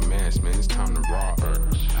 Black Mask, man, it's time to rock.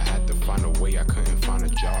 I had to find a way, I couldn't find a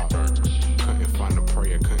job. Couldn't find a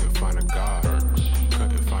prayer, couldn't find a God.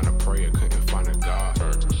 Couldn't find a prayer, couldn't find a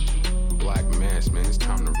God. Black Mask, man, it's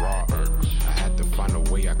time to rock. I had to find a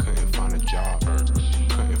way, I couldn't find a job.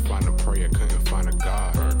 Couldn't find a prayer, couldn't find a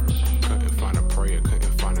God. Couldn't find a prayer,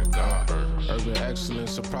 couldn't find a God. Urban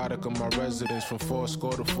excellence, a product of my residence. From 4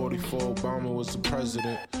 to 44, Obama was the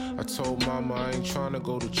president. I told mama I ain't trying to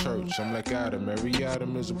go to church. I'm like Adam, every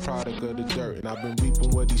Adam is a product of the dirt. And I've been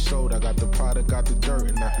reaping what he sowed. I got the product, got the dirt.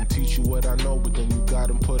 And I can teach you what I know, but then you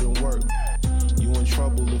gotta put in work. You in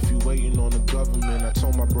trouble if you waiting on the government. I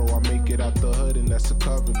told my bro I make it out the hood, and that's a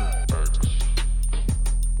covenant.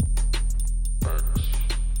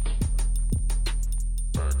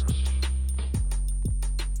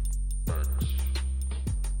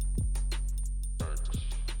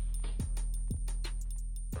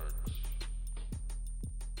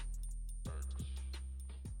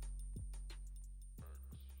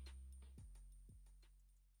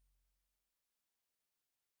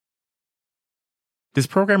 This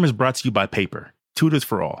program is brought to you by Paper, Tutors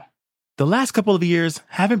for All. The last couple of years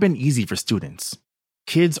haven't been easy for students.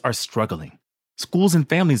 Kids are struggling. Schools and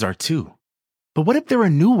families are too. But what if there are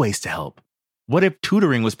new ways to help? What if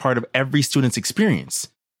tutoring was part of every student's experience?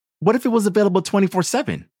 What if it was available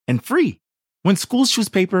 24/7 and free? When schools choose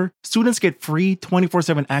Paper, students get free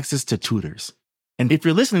 24/7 access to tutors. And if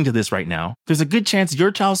you're listening to this right now, there's a good chance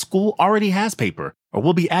your child's school already has Paper or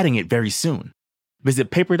will be adding it very soon. Visit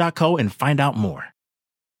paper.co and find out more.